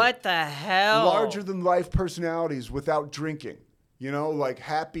laughing. What the hell? Larger than life personalities without drinking. You know, like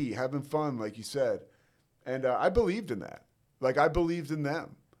happy, having fun, like you said. And I believed in that. Like, I believed in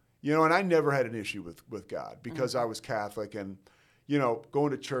them. You know, and I never had an issue with God because I was Catholic, and, you know,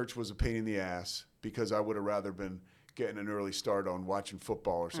 going to church was a pain in the ass because I would have rather been getting an early start on watching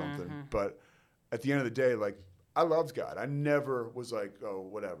football or something. But at the end of the day, like, I loved God. I never was like, oh,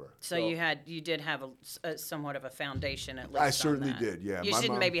 whatever. So you did have a somewhat of a foundation, at least. I certainly did, yeah. You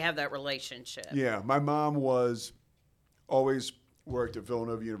didn't maybe have that relationship. Yeah, my mom always worked at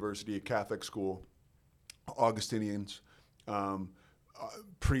Villanova University, a Catholic school, Augustinians,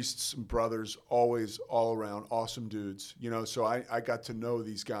 priests and brothers, always all around, awesome dudes. You know, so I got to know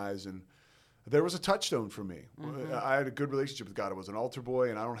these guys, and there was a touchstone for me. I had a good relationship with God. I was an altar boy,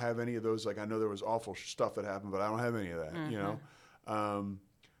 and I don't have any of those. Like, I know there was awful stuff that happened, but I don't have any of that, you know?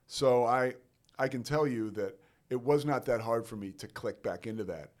 So I can tell you that it was not that hard for me to click back into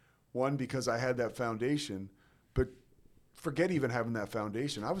that. One, because I had that foundation, but forget even having that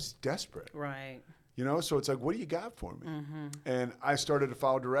foundation. I was desperate. Right. You know, so it's like, what do you got for me? And I started to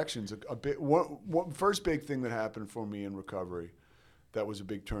follow directions a bit. One first big thing that happened for me in recovery that was a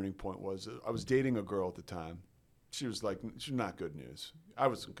big turning point was I was dating a girl at the time. She was not good news. I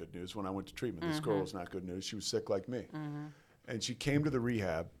wasn't good news when I went to treatment. This girl was not good news. She was sick like me. And she came to the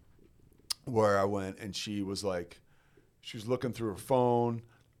rehab where I went, and she was looking through her phone,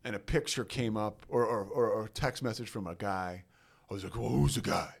 and a picture came up or a text message from a guy. I was like, well, who's the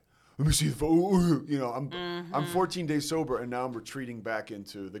guy? Let me see the phone. You know, I'm 14 days sober, and now I'm retreating back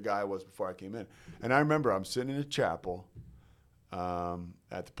into the guy I was before I came in. And I remember I'm sitting in a chapel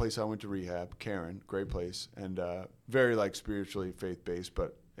at the place I went to rehab, Karen, great place, and very like spiritually faith-based,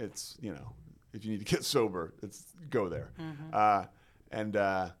 but it's, you know, if you need to get sober, go there. And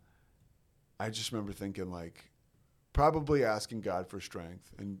I just remember thinking, like, probably asking God for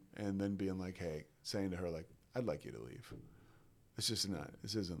strength, and then being like, hey, saying to her, like, I'd like you to leave. It's just not,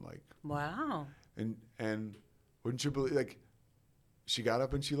 this isn't like. Wow. And wouldn't you believe, like, she got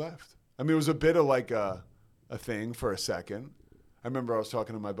up and she left. I mean, it was a bit of like a thing for a second. I remember I was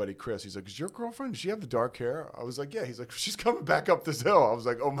talking to my buddy Chris. He's like, is your girlfriend, does she have the dark hair? I was like, yeah. He's like, she's coming back up this hill. I was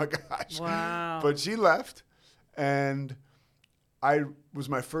like, oh my gosh. Wow. But she left, and I was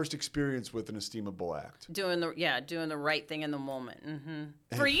my first experience with an esteemable act. Doing the right thing in the moment.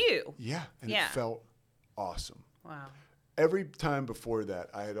 For you. Yeah. And it felt awesome. Wow. Every time before that,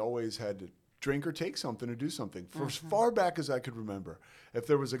 I had always had to drink or take something or do something for as far back as I could remember. If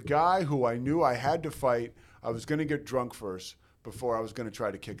there was a guy who I knew I had to fight, I was going to get drunk first before I was going to try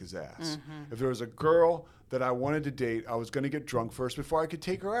to kick his ass. If there was a girl that I wanted to date, I was going to get drunk first before I could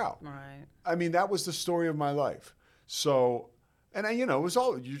take her out. Right. I mean, that was the story of my life. So, and I, you know, it was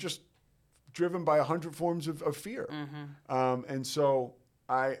all, you're just driven by 100 forms of fear. And so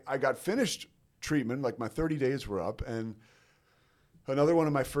I got finished treatment, like my 30 days were up, and another one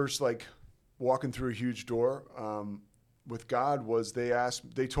of my first, like, walking through a huge door with God was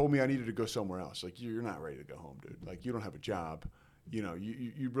they told me I needed to go somewhere else. Like, you're not ready to go home, dude. Like, you don't have a job. You know,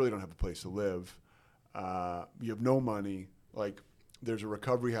 you really don't have a place to live. You have no money. Like, there's a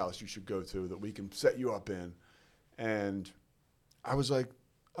recovery house you should go to that we can set you up in. And I was like,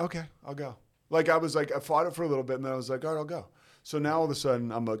 okay, I'll go. Like, I fought it for a little bit, and then I was like, all right, I'll go. So now all of a sudden,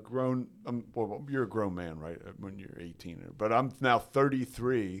 well, you're a grown man, right, when you're 18. But I'm now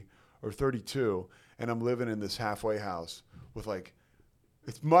 33 or 32, and I'm living in this halfway house with, like,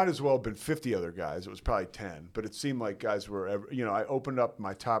 it might as well have been 50 other guys. It was probably 10, but it seemed like guys were, I opened up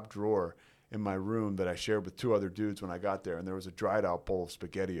my top drawer in my room that I shared with 2 other dudes when I got there, and there was a dried out bowl of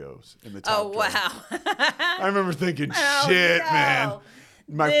SpaghettiOs in the top drawer. Wow. I remember thinking, shit, man.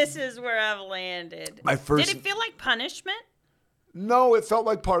 This is where I've landed. Did it feel like punishment? No, it felt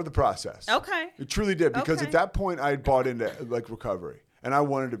like part of the process. Okay. It truly did, because Okay. at that point I had bought into like recovery, and I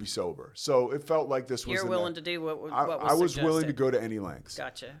wanted to be sober. So it felt like this was. You're willing to do what was I was willing to suggested. go to any lengths.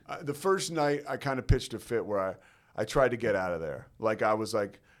 Gotcha. The first night I kind of pitched a fit where I tried to get out of there. Like, I was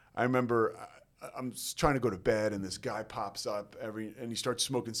like, I remember I'm trying to go to bed, and this guy pops up and he starts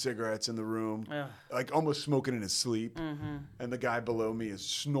smoking cigarettes in the room, like almost smoking in his sleep. Mm-hmm. And the guy below me is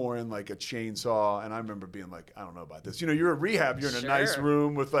snoring like a chainsaw. And I remember being like, I don't know about this. You're in rehab. You're in a nice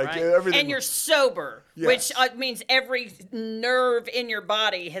room with like everything. And you're sober, Yes. which means every nerve in your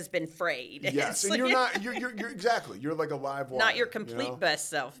body has been frayed. Yes, and you're not. You're exactly. You're like a live wire. Not your complete best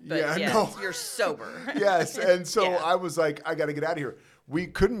self, but you're sober. Yes, and so I was like, I got to get out of here. We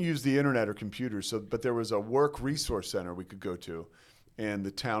couldn't use the internet or computers, but there was a work resource center we could go to in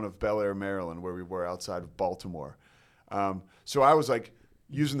the town of Bel Air, Maryland, where we were outside of Baltimore. So I was like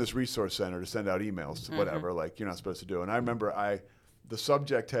using this resource center to send out emails to whatever, like you're not supposed to do. And I remember the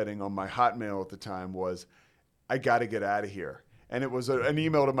subject heading on my Hotmail at the time was, I got to get out of here. And it was an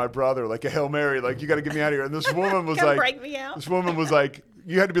email to my brother, like a Hail Mary, like, you got to get me out of here. And this woman was like, break me out. This woman was like,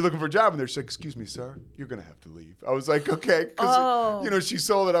 you had to be looking for a job. And they're like, excuse me, sir, you're going to have to leave. I was like, okay. Because, she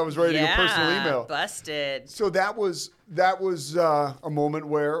saw that I was writing a personal email. Busted. So that was a moment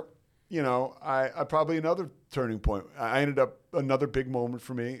where, I probably another turning point. I ended up, another big moment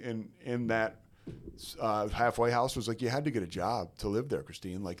for me in that halfway house was like, you had to get a job to live there,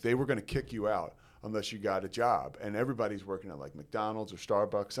 Christine. Like, they were going to kick you out unless you got a job. And everybody's working at like McDonald's or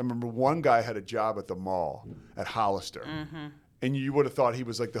Starbucks. I remember one guy had a job at the mall at Hollister. Mm-hmm. And you would have thought he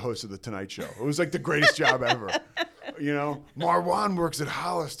was like the host of The Tonight Show. It was like the greatest job ever. Marwan works at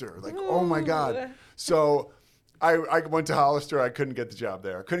Hollister. Like, oh my God. So I went to Hollister. I couldn't get the job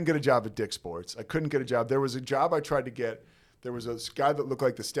there. I couldn't get a job at Dick's Sports. I couldn't get a job. There was a job I tried to get. There was a guy that looked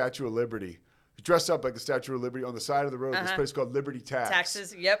like the Statue of Liberty. He dressed up like the Statue of Liberty on the side of the road. This place called Liberty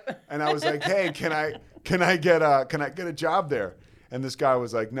Taxes, yep. And I was like, hey, can I get a job there? And this guy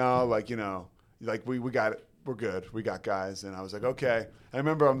was like, no, like, like we got it. We're good. We got guys. And I was like, okay. I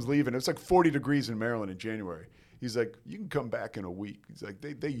remember I was leaving. It was like 40 degrees in Maryland in January. He's like, you can come back in a week. He's like,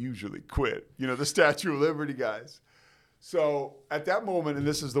 they usually quit, the Statue of Liberty guys. So at that moment, and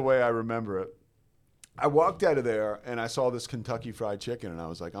this is the way I remember it, I walked out of there and I saw this Kentucky Fried Chicken, and I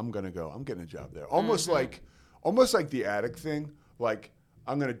was like, I'm going to go. I'm getting a job there. Almost like the addict thing. Like,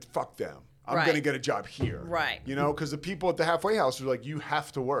 I'm going to fuck them. I'm going to get a job here. Right. Because the people at the halfway house were like, you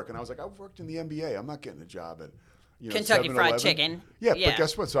have to work. And I was like, I've worked in the NBA. I'm not getting a job at Kentucky 7-Eleven. Fried Chicken. Yeah, but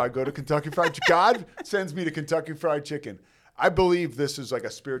guess what? So I go to Kentucky Fried Chicken. God sends me to Kentucky Fried Chicken. I believe this is like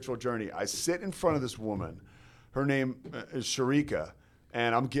a spiritual journey. I sit in front of this woman. Her name is Sharika.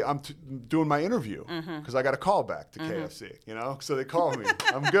 And I'm doing my interview because I got a call back to KFC, So they call me.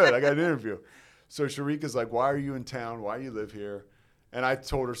 I'm good. I got an interview. So Sharika's like, why are you in town? Why do you live here? And I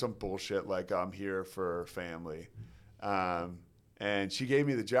told her some bullshit like I'm here for family. And she gave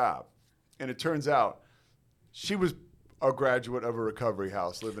me the job. And it turns out she was a graduate of a recovery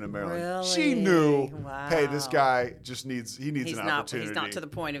house living in Maryland. Really? She knew, wow. hey, this guy just needs an opportunity. He's not to the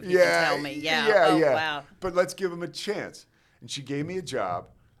point of you can tell me. Yeah. Wow. But let's give him a chance. And she gave me a job.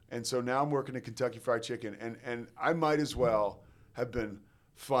 And so now I'm working at Kentucky Fried Chicken. And I might as well have been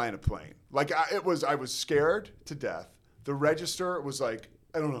flying a plane. Like I was scared to death. The register was like,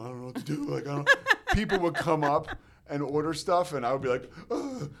 I don't know what to do. Like, people would come up and order stuff, and I would be like,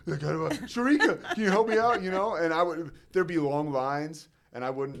 Sharika, can you help me out? And there'd be long lines, and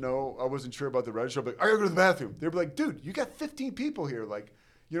I wouldn't know. I wasn't sure about the register. I'd be like, I gotta go to the bathroom. They'd be like, dude, you got 15 people here. Like,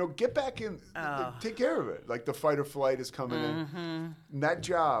 get back in, take care of it. Like the fight or flight is coming in. And that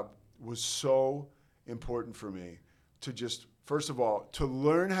job was so important for me to just, first of all, to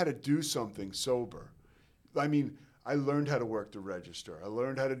learn how to do something sober. I mean, I learned how to work the register. I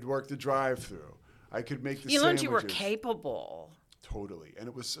learned how to work the drive-through. I could make the sandwiches. You learned you were capable. Totally. And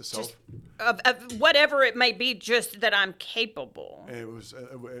it was of whatever it may be, just that I'm capable. And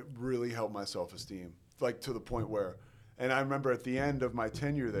it really helped my self-esteem, like to the point where, and I remember at the end of my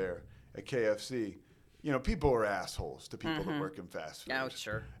tenure there at KFC, people are assholes to people that work in fast food. Oh,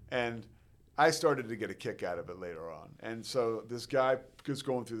 sure. And I started to get a kick out of it later on. And so this guy was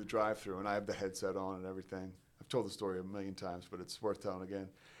going through the drive-thru, and I have the headset on and everything. I've told the story a million times, but it's worth telling again.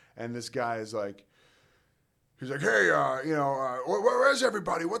 And this guy is like, he's like, hey, where's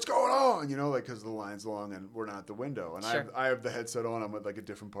everybody? What's going on? Because the line's long and we're not at the window. And Sure. I have the headset on. I'm at like a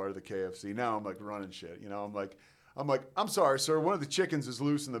different part of the KFC. Now I'm like running shit. I'm like, I'm sorry, sir. One of the chickens is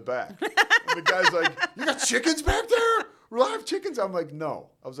loose in the back. And the guy's like, you got chickens back there? Live chickens? I'm like, no.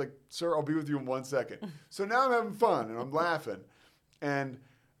 I was like, sir, I'll be with you in 1 second. So now I'm having fun and I'm laughing. And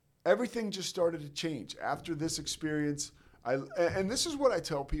everything just started to change. After this experience, and this is what I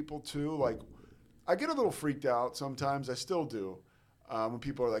tell people too, like, I get a little freaked out sometimes. I still do. When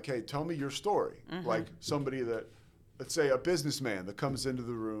people are like, hey, tell me your story. Like somebody that, let's say a businessman that comes into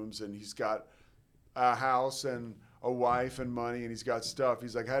the rooms and he's got a house and a wife and money and he's got stuff.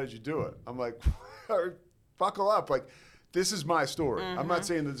 He's like, how did you do it? I'm like, buckle up. Like, this is my story. I'm not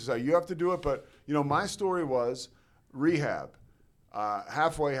saying that this is how you have to do it, but my story was rehab,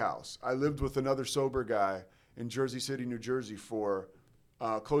 halfway house. I lived with another sober guy in Jersey City, New Jersey for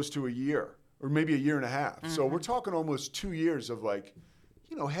close to a year. Or maybe a year and a half. So we're talking almost 2 years of like,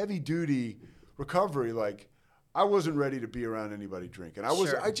 heavy duty recovery. Like, I wasn't ready to be around anybody drinking. I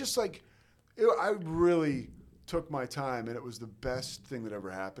really took my time, and it was the best thing that ever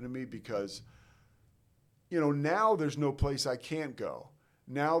happened to me because, now there's no place I can't go.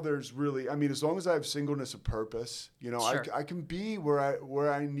 Now there's really, as long as I have singleness of purpose, Sure. I can be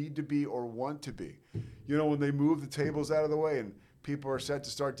where I need to be or want to be. When they move the tables out of the way and people are set to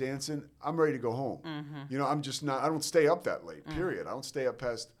start dancing, I'm ready to go home. I'm just not, I don't stay up that late, period. I don't stay up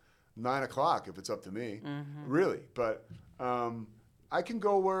past 9 o'clock if it's up to me, really. But I can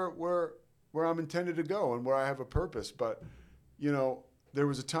go where I'm intended to go and where I have a purpose. But, there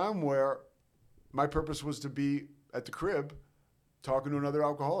was a time where my purpose was to be at the crib talking to another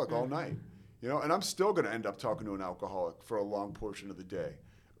alcoholic all night, and I'm still going to end up talking to an alcoholic for a long portion of the day,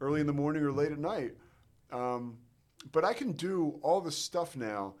 early in the morning or late at night. But I can do all the stuff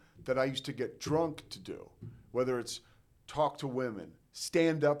now that I used to get drunk to do, whether it's talk to women,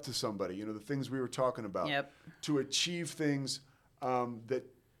 stand up to somebody, the things we were talking about, to achieve things that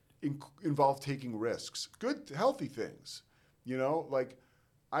involve taking risks, good, healthy things, like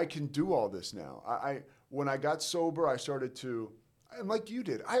I can do all this now. When I got sober, I started to, and like you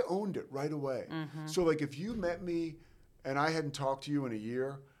did, I owned it right away. So like if you met me and I hadn't talked to you in a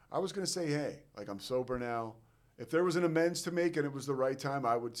year, I was going to say, hey, like I'm sober now. If there was an amends to make and it was the right time,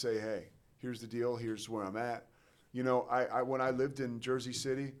 I would say, hey, here's the deal. Here's where I'm at. When I lived in Jersey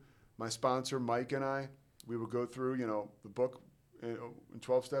City, my sponsor, Mike, and I, we would go through, the book in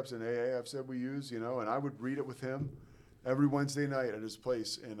 12 Steps in AA I've said we use, and I would read it with him every Wednesday night at his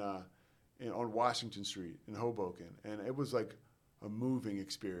place on Washington Street in Hoboken. And it was like a moving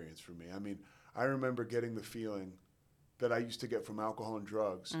experience for me. I remember getting the feeling that I used to get from alcohol and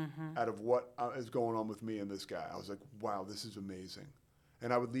drugs out of what is going on with me and this guy. I was like, wow, this is amazing.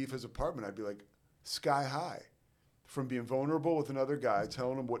 And I would leave his apartment. I'd be like sky high from being vulnerable with another guy,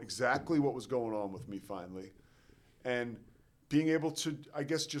 telling him exactly what was going on with me finally, and being able to, I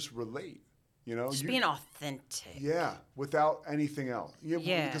guess, just relate, Just being authentic. Yeah, without anything else.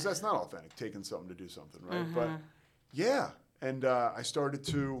 Yeah. Because that's not authentic, taking something to do something, right? But yeah, and I started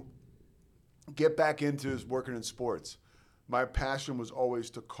to get back into working in sports. My passion was always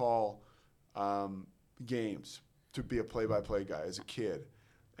to call games, to be a play-by-play guy as a kid.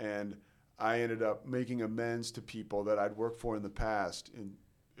 And I ended up making amends to people that I'd worked for in the past in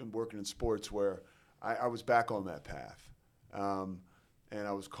working in sports where I was back on that path. And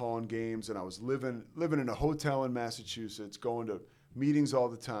I was calling games, and I was living in a hotel in Massachusetts, going to meetings all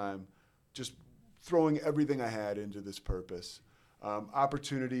the time, just throwing everything I had into this purpose.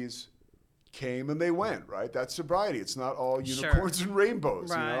 Opportunities came and they went, right? That's sobriety. It's not all unicorns and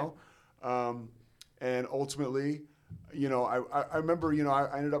rainbows, Right. And ultimately, I remember,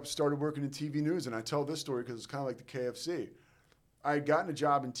 I ended up started working in TV news, and I tell this story because it's kind of like the KFC. I had gotten a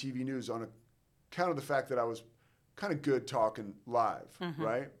job in TV news on account of the fact that I was kind of good talking live,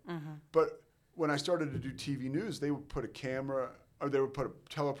 right? But when I started to do TV news, they would put a camera or they would put a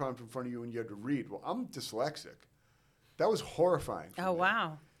teleprompter in front of you and you had to read. Well, I'm dyslexic. That was horrifying for me.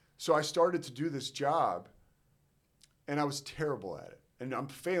 Wow. So I started to do this job, and I was terrible at it. And I'm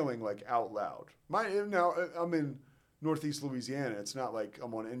failing like out loud. Now I'm in Northeast Louisiana. It's not like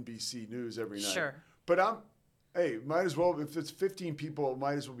I'm on NBC News every night. Sure. But might as well, if it's 15 people, it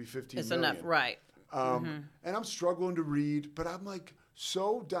might as well be 15 It's million. enough, right. And I'm struggling to read, but I'm like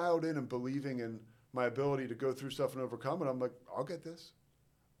so dialed in and believing in my ability to go through stuff and overcome it. I'm like, I'll get this.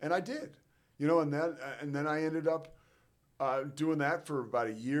 And I did. you know, and then I ended up doing that for about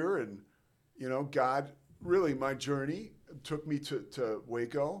a year, and you know, God, really, my journey took me to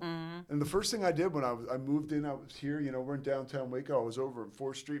Waco. And the first thing I did when I moved in, I was here, you know, we're in downtown Waco. I was over at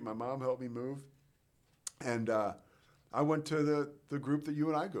 4th Street. My mom helped me move. And I went to the group that you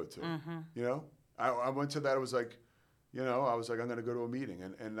and I go to, you know. I went to that. It was like, you know, I was like, I'm going to go to a meeting.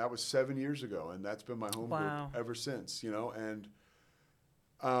 And that was 7 years ago. And that's been my home group ever since, you know. And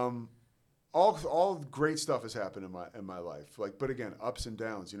all great stuff has happened in my life. Like, but again, ups and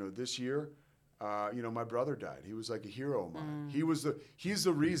downs. You know, this year, you know, my brother died. He was like a hero of mine. He's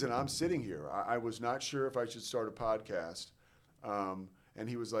the reason I'm sitting here. I was not sure if I should start a podcast. And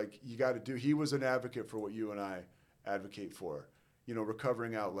he was like, you got to do, he was an advocate for what you and I advocate for, you know,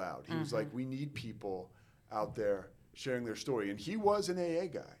 recovering out loud. He was like, we need people out there sharing their story. And he was an AA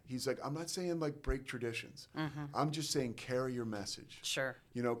guy. He's like, I'm not saying like break traditions. I'm just saying carry your message. Sure.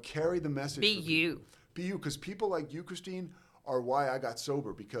 You know, carry the message. Be you. Be you. Because people like you, Christine, are why I got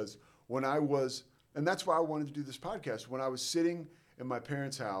sober. Because when I was, and that's why I wanted to do this podcast, when I was sitting in my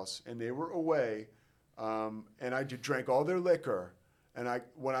parents' house and they were away, and I drank all their liquor, and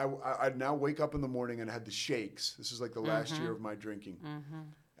I'd now wake up in the morning and I had the shakes. This is like the last year of my drinking.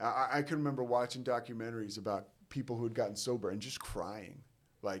 I can remember watching documentaries about people who had gotten sober and just crying,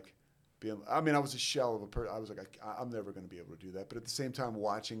 like being. I mean, I was a shell of a person. I was like, I'm never going to be able to do that. But at the same time,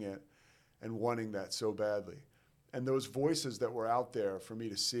 watching it and wanting that so badly, and those voices that were out there for me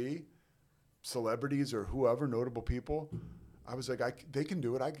to see, celebrities or whoever, notable people. I was like, they can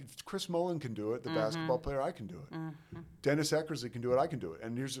do it. Chris Mullin can do it. The basketball player, I can do it. Dennis Eckersley can do it. I can do it.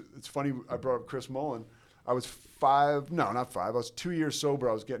 And it's funny. I brought up Chris Mullin. I was 2 years sober.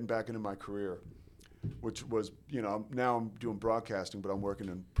 I was getting back into my career, which was, you know, now I'm doing broadcasting, but I'm working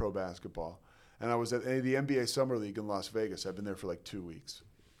in pro basketball. And I was at the NBA Summer League in Las Vegas. I've been there for like 2 weeks,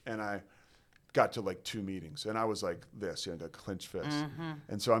 and I got to like 2 meetings, and I was like this, you know, got clenched fists.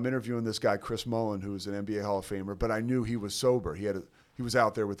 And so I'm interviewing this guy, Chris Mullin, who is an NBA Hall of Famer, but I knew he was sober. He was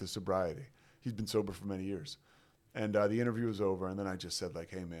out there with his sobriety. He's been sober for many years. And the interview was over, and then I just said,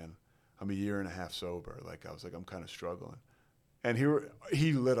 like, hey, man, I'm a year and a half sober. Like, I was like, I'm kind of struggling. And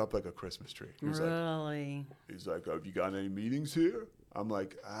he lit up like a Christmas tree. He was Really? He's like, have you got any meetings here? I'm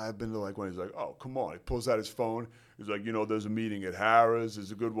like, I've been to like one. He's like, oh, come on. He pulls out his phone. He's like, you know, there's a meeting at Harrah's.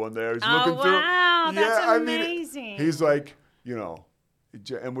 There's a good one there. He's looking through. Wow, that's amazing. I mean, he's like, you know,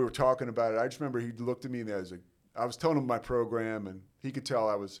 and we were talking about it. I just remember he looked at me and I was telling him my program, and he could tell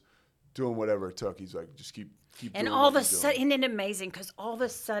I was doing whatever it took. He's like, just keep and doing all what of a you're sudden, doing. isn't it amazing? Because all of a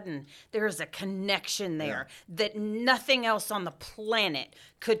sudden, there is a connection there that nothing else on the planet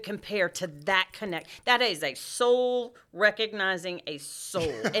could compare to that connect. That is a soul recognizing a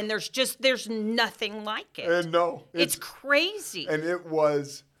soul, and there's nothing like it. And no, it's crazy. And it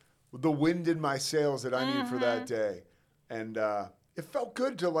was the wind in my sails that I needed for that day, and it felt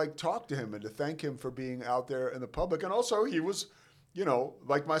good to like talk to him and to thank him for being out there in the public, and also he was, you know,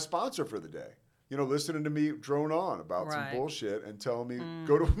 like my sponsor for the day. You know, listening to me drone on about some bullshit and telling me,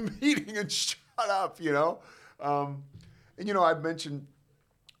 go to a meeting and shut up, you know? And, you know, I've mentioned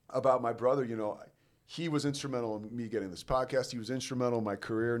about my brother, you know, he was instrumental in me getting this podcast. He was instrumental in my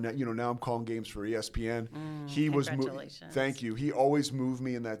career. Now, you know, now I'm calling games for ESPN. He was, thank you. He always moved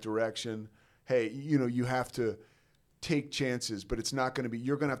me in that direction. Hey, you know, you have to take chances, but it's not going to be,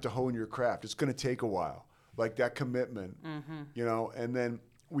 you're going to have to hone your craft. It's going to take a while. Like that commitment, you know, and then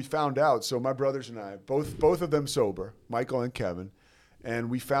we found out, so my brothers and I, both of them sober, Michael and Kevin, and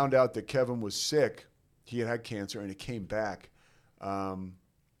we found out that Kevin was sick. He had cancer, and it came back in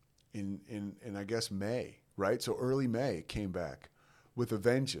I guess May, right? So early May, it came back with a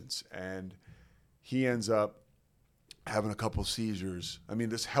vengeance, and he ends up having a couple seizures. I mean,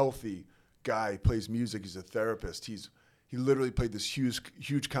 this healthy guy plays music. He's a therapist. He literally played this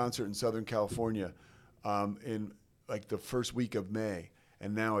huge concert in Southern California in like the first week of May.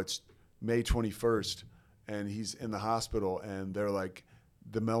 And now it's May 21st, and he's in the hospital, and they're like,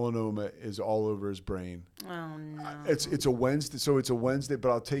 the melanoma is all over his brain. Oh, no. It's a Wednesday, so it's a Wednesday, but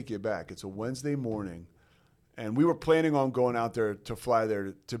I'll take you back. It's a Wednesday morning, and we were planning on going out there to fly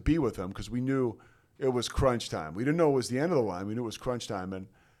there to be with him because we knew it was crunch time. We didn't know it was the end of the line. We knew it was crunch time,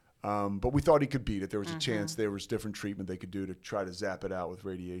 and but we thought he could beat it. There was a chance there was different treatment they could do to try to zap it out with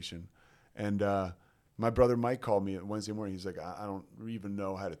radiation. And my brother Mike called me on Wednesday morning. He's like, I don't even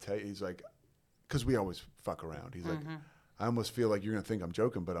know how to tell you. He's like, because we always fuck around. He's like, I almost feel like you're going to think I'm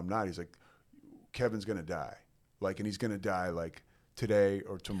joking, but I'm not. He's like, Kevin's going to die. Like, and he's going to die like today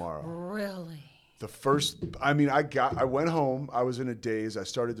or tomorrow. Really? The first, I mean, I went home. I was in a daze. I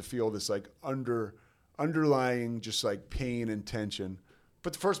started to feel this like underlying just like pain and tension.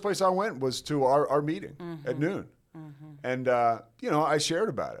 But the first place I went was to our meeting at noon. And, I shared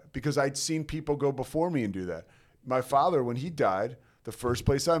about it because I'd seen people go before me and do that. My father, when he died, the first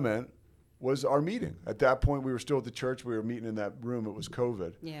place I met was our meeting. At that point, we were still at the church. We were meeting in that room. It was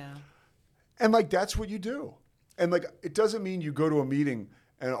COVID. Yeah. And, that's what you do. And, it doesn't mean you go to a meeting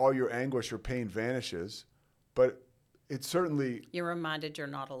and all your anguish or pain vanishes, but it certainly... You're reminded you're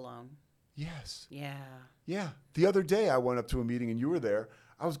not alone. Yes. Yeah. Yeah. The other day I went up to a meeting and you were there.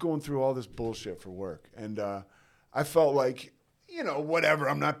 I was going through all this bullshit for work. And I felt like, whatever,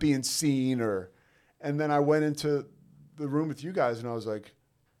 I'm not being seen and then I went into the room with you guys and I was like,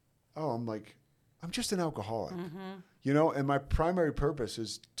 I'm just an alcoholic, and my primary purpose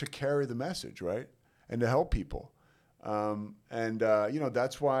is to carry the message, right? And to help people.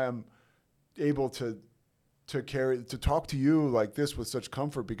 That's why I'm able to talk to you like this with such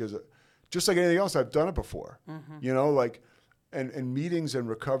comfort because just like anything else, I've done it before, and meetings and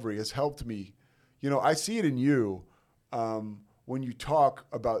recovery has helped me. I see it in you when you talk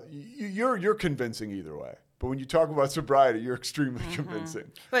about, you're convincing either way. But when you talk about sobriety, you're extremely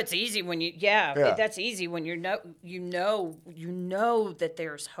convincing. But it's easy when that's easy when you know that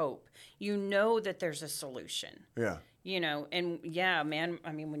there's hope. You know that there's a solution. Yeah. And man,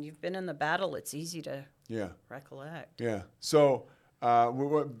 I mean, when you've been in the battle, it's easy to recollect. Yeah. So,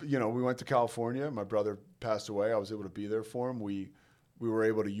 we went to California. My brother passed away. I was able to be there for him. We were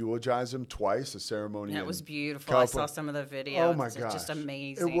able to eulogize him twice, a ceremony. That was beautiful. California. I saw some of the videos. Oh my gosh. gosh. Just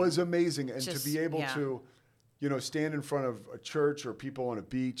amazing. It was amazing. And to be able to, stand in front of a church or people on a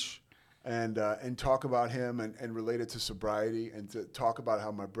beach and talk about him and relate it to sobriety and to talk about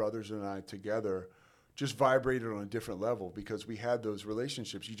how my brothers and I together just vibrated on a different level because we had those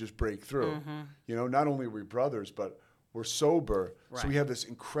relationships you just break through. Not only are we brothers, but we're sober. Right. So we have this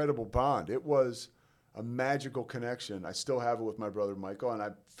incredible bond. It was a magical connection. I still have it with my brother Michael, and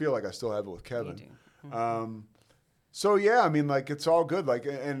I feel like I still have it with Kevin. So yeah, I mean, it's all good.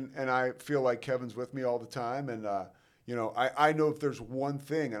 And I feel like Kevin's with me all the time. And I know if there's one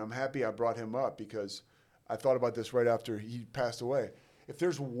thing, and I'm happy I brought him up because I thought about this right after he passed away. If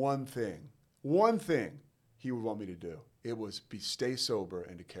there's one thing he would want me to do, it was stay sober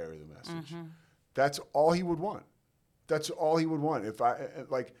and to carry the message. That's all he would want. That's all he would want. If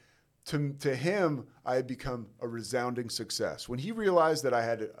to him, I had become a resounding success. When he realized that I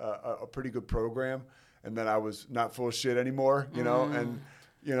had a pretty good program and that I was not full of shit anymore, and,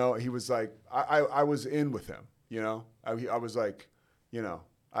 he was like, I was in with him, I was like,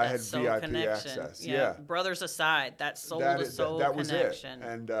 I had VIP connection. access. Yeah. Brothers aside, that soul-to-soul that was connection.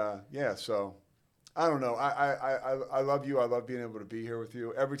 It. And, so I don't know. I love you. I love being able to be here with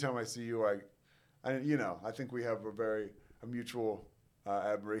you. Every time I see you, I think we have a mutual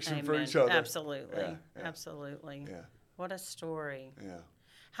admiration for each other. Absolutely. Absolutely. Yeah. What a story. Yeah.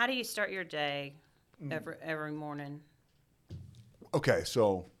 How do you start your day every morning? Okay,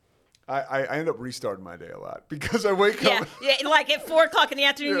 so I end up restarting my day a lot because I wake up. Yeah, like at 4:00 in the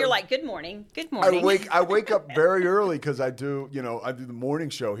afternoon, you're like, "Good morning, good morning." I wake up very early because I do the morning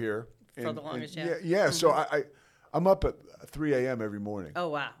show here. For the longest, yeah. So I'm up at 3 a.m. every morning. Oh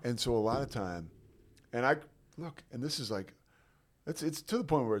wow! And so a lot of time, and and this is it's to the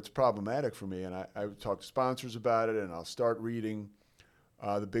point where it's problematic for me. And I talk to sponsors about it, and I'll start reading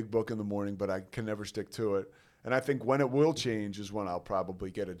the big book in the morning, but I can never stick to it. And I think when it will change is when I'll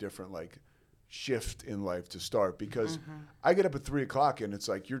probably get a different shift in life to start because I get up at 3 o'clock and it's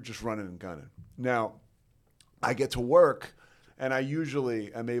like you're just running and gunning. Now, I get to work and I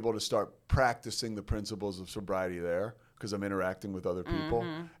usually am able to start practicing the principles of sobriety there because I'm interacting with other people.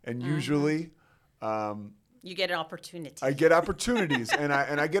 And usually you get an opportunity. I get opportunities and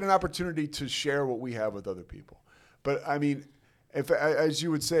I get an opportunity to share what we have with other people. But I mean, as you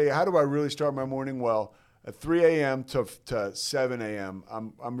would say, how do I really start my morning? Well, at 3 a.m. to 7 a.m.,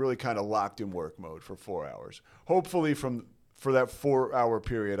 I'm really kind of locked in work mode for 4 hours. Hopefully for that 4-hour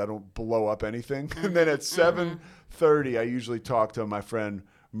period, I don't blow up anything. And then at 7:30, I usually talk to my friend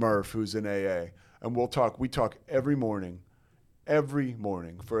Murph, who's in AA. And we talk every morning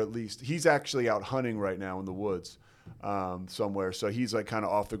for at least, he's actually out hunting right now in the woods somewhere. So he's kind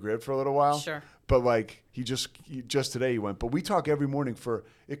of off the grid for a little while. Sure. But he just today he went. But we talk every morning for,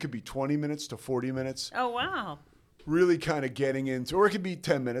 it could be 20 minutes to 40 minutes. Oh, wow. Really kind of getting into, or it could be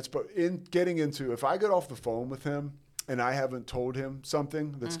 10 minutes, but in getting into, if I get off the phone with him and I haven't told him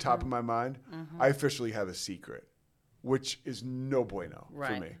something that's top of my mind, I officially have a secret, which is no bueno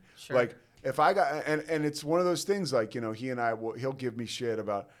for me. Sure. If I got, and it's one of those things he and he'll give me shit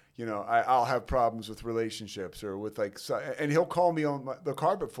about, I'll have problems with relationships or with and he'll call me on the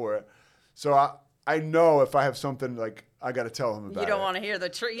carpet for it. So I know if I have something like I got to tell him about it. You don't want to hear the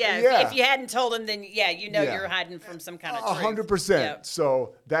truth. Yeah. Yeah. If you hadn't told him, then you're hiding from some kind of truth. 100%. Yep.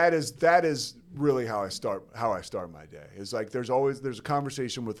 So that is really how I start my day. It's like there's a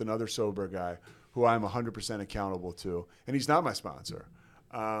conversation with another sober guy who I'm 100% accountable to, and he's not my sponsor.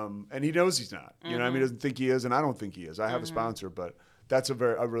 And he knows he's not. You know what I mean? He doesn't think he is, and I don't think he is. I have a sponsor, but that's a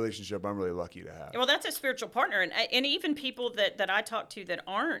relationship I'm really lucky to have. Well, that's a spiritual partner. And even people that I talk to that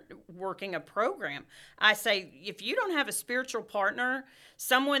aren't working a program, I say, if you don't have a spiritual partner,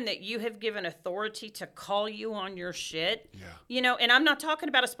 someone that you have given authority to call you on your shit, and I'm not talking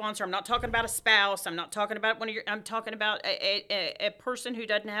about a sponsor. I'm not talking about a spouse. I'm not talking about I'm talking about a person who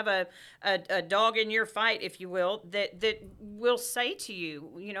doesn't have a dog in your fight, if you will, that will say to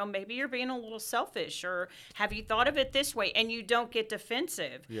you, maybe you're being a little selfish, or have you thought of it this way? And you don't get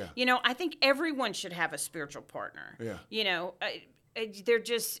defensive. Yeah. I think everyone should have a spiritual partner. Yeah.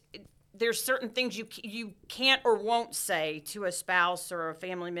 There's certain things you can't or won't say to a spouse or a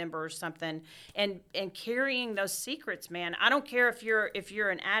family member or something, and carrying those secrets, man. I don't care if you're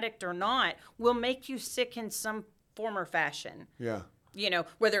an addict or not, will make you sick in some form or fashion. Yeah.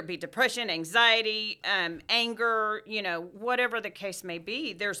 Whether it be depression, anxiety, anger, whatever the case may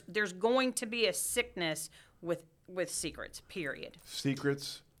be, there's going to be a sickness with secrets, period.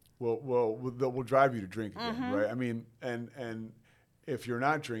 Secrets will drive you to drink again, right? I mean, and if you're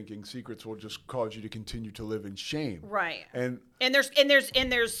not drinking, secrets will just cause you to continue to live in shame. Right. And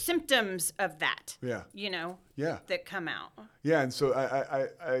there's symptoms of that. Yeah. Yeah. That come out. Yeah, and so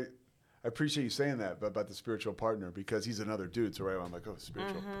I appreciate you saying that about the spiritual partner, because he's another dude. So I'm like,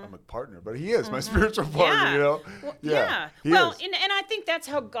 spiritual, I'm a partner, but he is my spiritual partner. Well, He well, is. and I think that's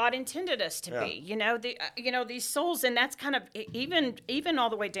how God intended us to be. These souls, and that's kind of even all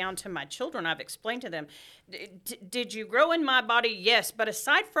the way down to my children. I've explained to them, did you grow in my body? Yes, but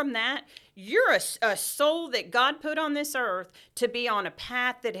aside from that, you're a soul that God put on this earth to be on a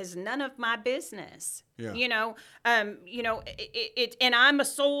path that is none of my business. Yeah. And I'm a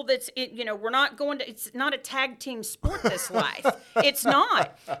soul that's, we're not going to, it's not a tag team sport, this life. It's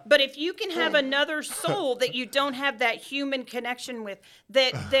not. But if you can have another soul that you don't have that human connection with,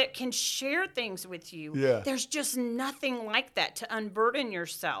 that can share things with you, there's just nothing like that to unburden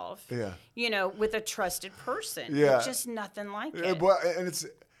yourself, with a trusted person. Yeah. There's just nothing like it. Well, and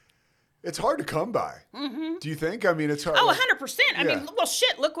it's hard to come by. Do you think? I mean, it's hard. Oh, 100%. I mean, well,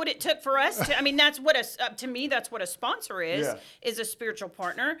 shit, look what it took for us to, that's what to me, that's what a sponsor is a spiritual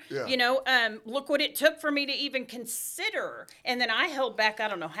partner. Yeah. Look what it took for me to even consider. And then I held back, I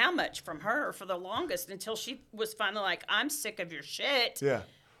don't know how much from her for the longest, until she was finally like, I'm sick of your shit. Yeah.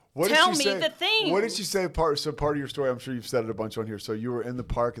 Tell me the thing. What did she say? Part of your story, I'm sure you've said it a bunch on here. So you were in the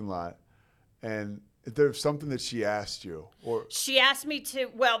parking lot, and there's something that she asked you, or she asked me to.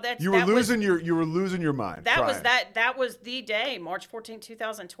 Well, you were losing your mind. That was the day, March 14,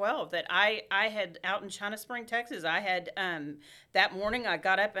 2012, that I had out in China Spring, Texas. I had that morning I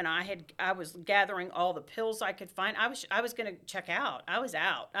got up and I was gathering all the pills I could find. I was going to check out. I was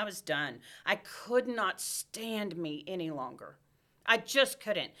out. I was done. I could not stand me any longer. I just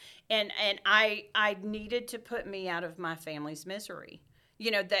couldn't. And I needed to put me out of my family's misery.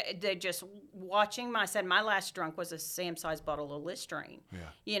 They just watching I said my last drunk was a Sam-sized bottle of Listerine.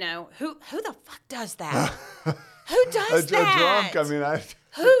 Yeah. Who the fuck does that? Who does that? A drunk,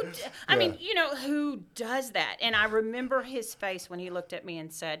 who does that? And I remember his face when he looked at me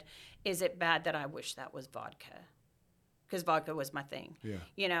and said, "Is it bad that I wish that was vodka?" Because vodka was my thing. Yeah.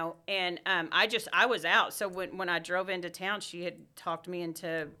 And I was out. So when I drove into town, she had talked me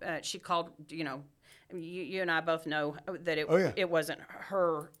into, she called, you and I both know that it wasn't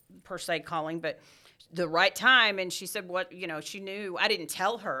her per se calling, but the right time. And she said, she knew. I didn't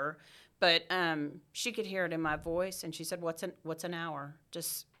tell her, but she could hear it in my voice. And she said, what's an hour?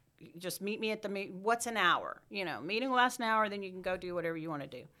 Just meet me at the meeting. What's an hour? Meeting will last an hour, then you can go do whatever you want to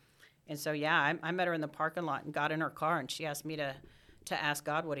do. And so, I met her in the parking lot and got in her car, and she asked me to ask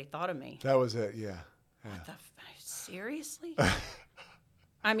God what he thought of me. That was it, yeah. Seriously?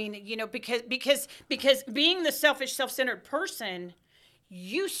 I mean, because being the selfish, self-centered person,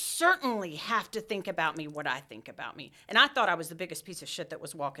 you certainly have to think about me what I think about me. And I thought I was the biggest piece of shit that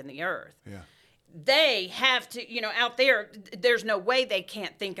was walking the earth. Yeah. They have to, out there, there's no way they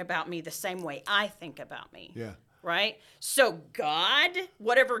can't think about me the same way I think about me. Yeah. Right? So God,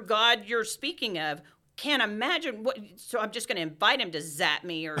 whatever God you're speaking of, can't imagine so I'm just going to invite him to zap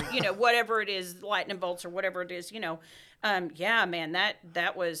me or, whatever it is, lightning bolts or whatever it is, man,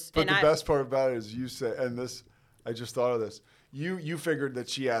 that was. But the best part about it is you said, and this, I just thought of this, you figured that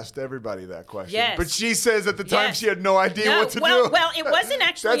she asked everybody that question. Yes. But she says at the time Yes. she had no idea what to do. Well, it wasn't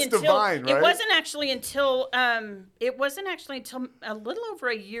actually That's until divine, right? it wasn't actually until a little over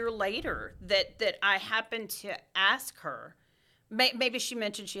a year later that I happened to ask her. Maybe she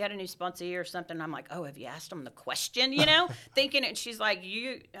mentioned she had a new sponsee or something. I'm like, oh, have you asked them the question? Thinking it. She's like,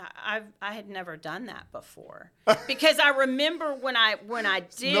 I had never done that before, because I remember when I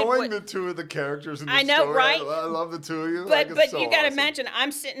did knowing the two of the characters in the I know, story. right? I love the two of you. But so you got to awesome. imagine,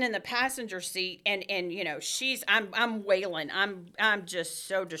 I'm sitting in the passenger seat, and I'm wailing. I'm just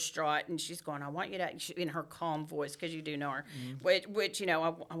so distraught, and she's going, I want you to, in her calm voice, because you do know her, which I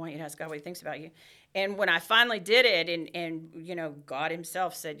want you to ask God what He thinks about you. And when I finally did it, and God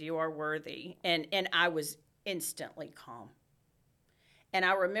Himself said, you are worthy, and I was instantly calm. And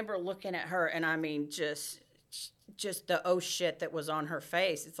I remember looking at her, and I mean, just the oh shit that was on her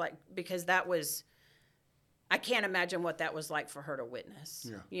face. It's like, because that was, I can't imagine what that was like for her to witness.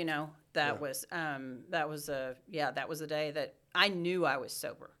 Yeah. That was a day that I knew I was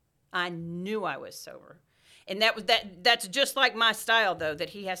sober. And that's just like my style, though, that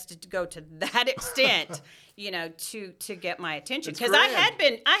He has to go to that extent, to get my attention. Because I had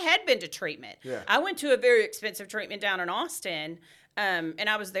been to treatment. Yeah. I went to a very expensive treatment down in Austin, and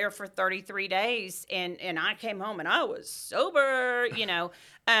I was there for 33 days, and I came home and I was sober,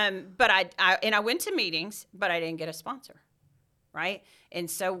 But I went to meetings, but I didn't get a sponsor, right? And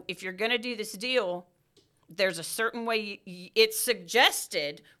so if you're going to do this deal, there's a certain way it's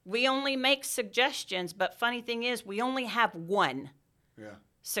suggested. We only make suggestions, but funny thing is, we only have one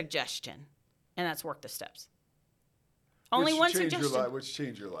suggestion, and that's work the steps. Only one suggestion. Which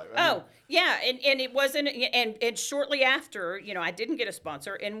changed your life. Oh, yeah, and it wasn't, and shortly after, I didn't get a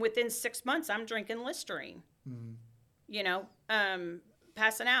sponsor, and within 6 months, I'm drinking Listerine.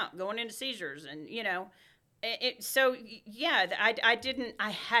 Passing out, going into seizures, and I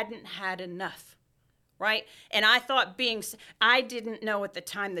hadn't had enough. Right? And I thought I didn't know at the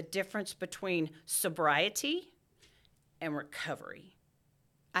time the difference between sobriety and recovery.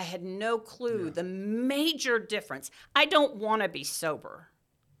 I had no clue the major difference. I don't want to be sober.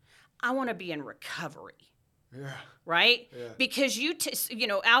 I want to be in recovery. Yeah. Right? Yeah. Because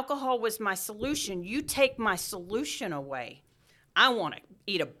alcohol was my solution. You take my solution away, I want to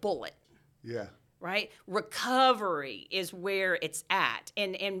eat a bullet. Yeah. Right? Recovery is where it's at.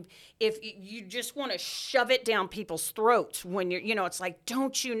 And if you just want to shove it down people's throats when you're, it's like,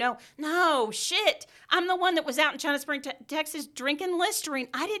 don't you know? No, shit. I'm the one that was out in China Spring, Texas drinking Listerine.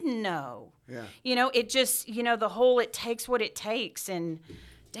 I didn't know. Yeah. It just, the whole, it takes what it takes. And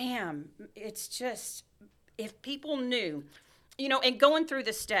damn, it's just, if people knew, and going through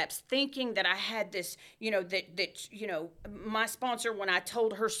the steps, thinking that I had this, my sponsor, when I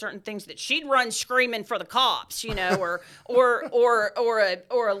told her certain things, that she'd run screaming for the cops, or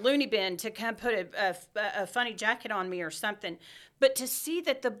a loony bin to come put a funny jacket on me or something. But to see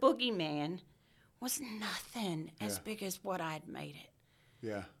that the boogeyman was nothing as big as what I'd made it.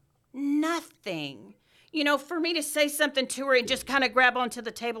 Yeah. Nothing. For me to say something to her and just kind of grab onto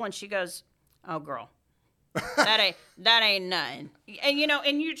the table, and she goes, "Oh, girl. that ain't nothing." And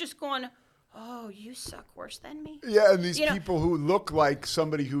and you're just going, oh, you suck worse than me. Yeah, and these people who look like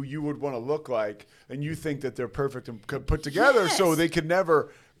somebody who you would want to look like, and you think that they're perfect and put together, so they could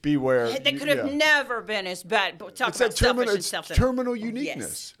never be where they could have never been as bad. But talk about terminal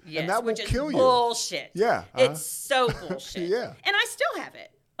uniqueness, and that will kill you. Bullshit. Yeah, it's so bullshit. Yeah, and I still have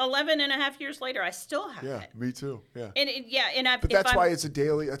it. 11 and a half years later, I still have it. Yeah, me too. Yeah. But that's why it's a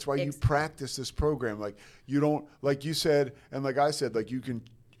daily. That's why you practice this program. Like you don't, like you said, and like I said, like you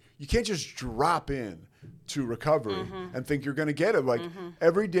can't just drop in to recovery and think you're going to get it. Like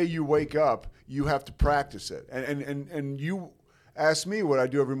every day you wake up, you have to practice it. And you ask me what I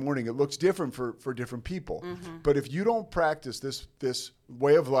do every morning. It looks different for different people. But if you don't practice this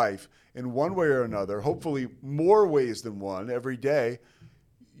way of life in one way or another, hopefully more ways than one every day,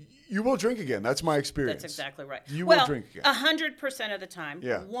 you will drink again. That's my experience. That's exactly right. You will drink again. 100% of the time,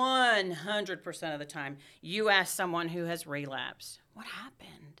 100% of the time, you ask someone who has relapsed, what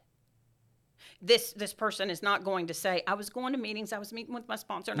happened? This person is not going to say, I was going to meetings, I was meeting with my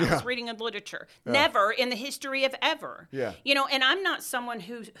sponsor, and I was reading the literature. Never in the history of ever. Yeah. And I'm not someone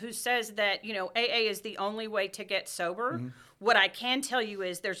who says that, AA is the only way to get sober. What I can tell you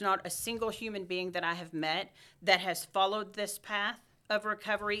is there's not a single human being that I have met that has followed this path of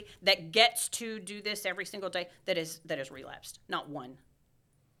recovery, that gets to do this every single day, that is relapsed. Not one.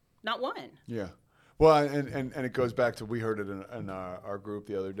 Yeah. Well, and it goes back to, we heard it in our group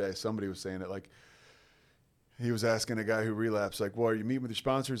the other day. Somebody was saying it like, He was asking a guy who relapsed, like, well, are you meeting with your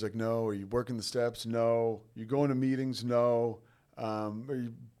sponsor? He's like, no. Are you working the steps? No. You going to meetings? No. Are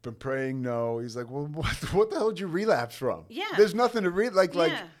you been praying? No. He's like, well, what the hell did you relapse from? Yeah. There's nothing to read. Like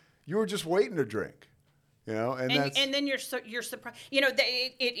you were just waiting to drink, and then you're surprised.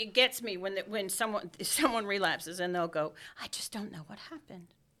 It gets me when someone relapses and they'll go, I just don't know what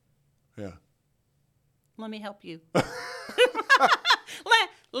happened. Yeah. Let me help you.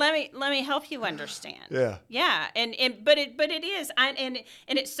 Let me help you understand. Yeah. Yeah. But it is. And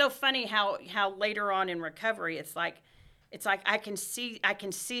it's so funny how later on in recovery it's like I can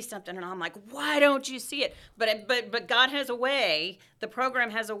see something and I'm like, why don't you see it? But God has a way, the program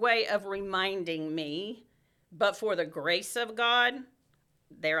has a way of reminding me, but for the grace of God,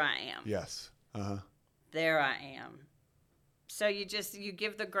 there I am. Yes. Uh-huh. There I am. So you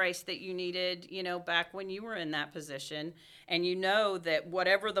give the grace that you needed, back when you were in that position, and that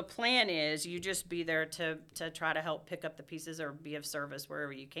whatever the plan is, you just be there to try to help pick up the pieces or be of service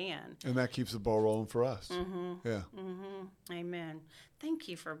wherever you can. And that keeps the ball rolling for us. Mm-hmm. Yeah. Mm-hmm. Amen. Thank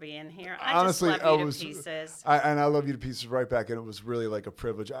you for being here. Honestly, I just love you to pieces. And I love you to pieces right back, and it was really like a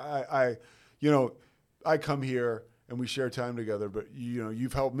privilege. I come here and we share time together, but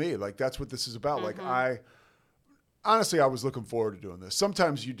you've helped me. Like that's what this is about. Mm-hmm. Like honestly, I was looking forward to doing this.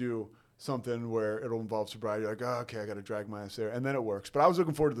 Sometimes you do something where it'll involve sobriety. You're like, oh, okay, I got to drag my ass there. And then it works. But I was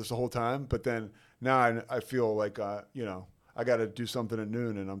looking forward to this the whole time. But then now I feel like, I got to do something at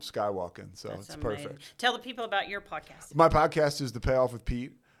noon and I'm skywalking. So That's it's amazing. Perfect. Tell the people about your podcast. My podcast is The Payoff with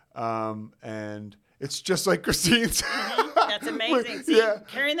Pete. And it's just like Christine's. Mm-hmm. That's amazing. See,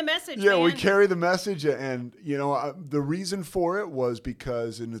 carrying the message, Yeah, man. we carry the message. And, the reason for it was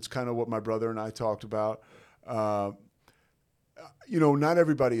because, and it's kind of what my brother and I talked about, not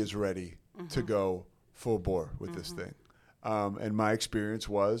everybody is ready to go full bore with this thing. And my experience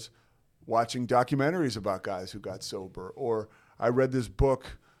was watching documentaries about guys who got sober, or I read this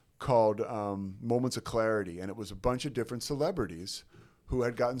book called Moments of Clarity, and it was a bunch of different celebrities who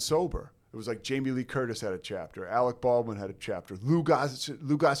had gotten sober. It was like Jamie Lee Curtis had a chapter, Alec Baldwin had a chapter, Lou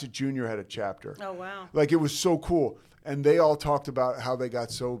Gossett Jr. had a chapter. Oh, wow. Like, it was so cool. And they all talked about how they got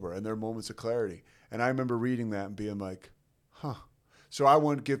sober and their moments of clarity. And I remember reading that and being like, huh. So I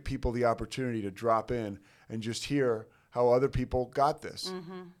want to give people the opportunity to drop in and just hear how other people got this.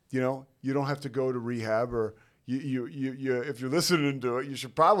 Mm-hmm. You don't have to go to rehab, or you if you're listening to it, you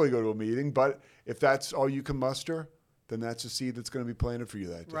should probably go to a meeting. But if that's all you can muster, then that's a seed that's going to be planted for you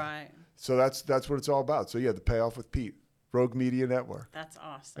that day. Right. So that's what it's all about. So The Payoff with Pete, Rogue Media Network. That's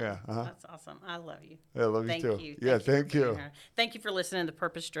awesome. Yeah. Uh-huh. That's awesome. I love you. Yeah, I love you too. Thank you. Thank you for listening to the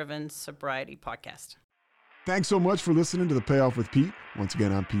Purpose Driven Sobriety Podcast. Thanks so much for listening to The Payoff with Pete. Once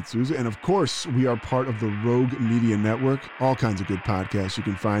again, I'm Pete Souza. And of course, we are part of the Rogue Media Network. All kinds of good podcasts you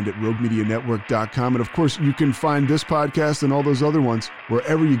can find at roguemedianetwork.com. And of course, you can find this podcast and all those other ones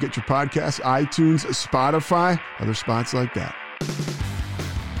wherever you get your podcasts, iTunes, Spotify, other spots like that.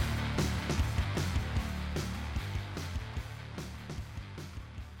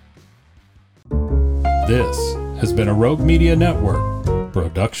 This has been a Rogue Media Network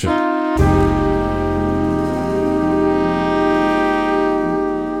production.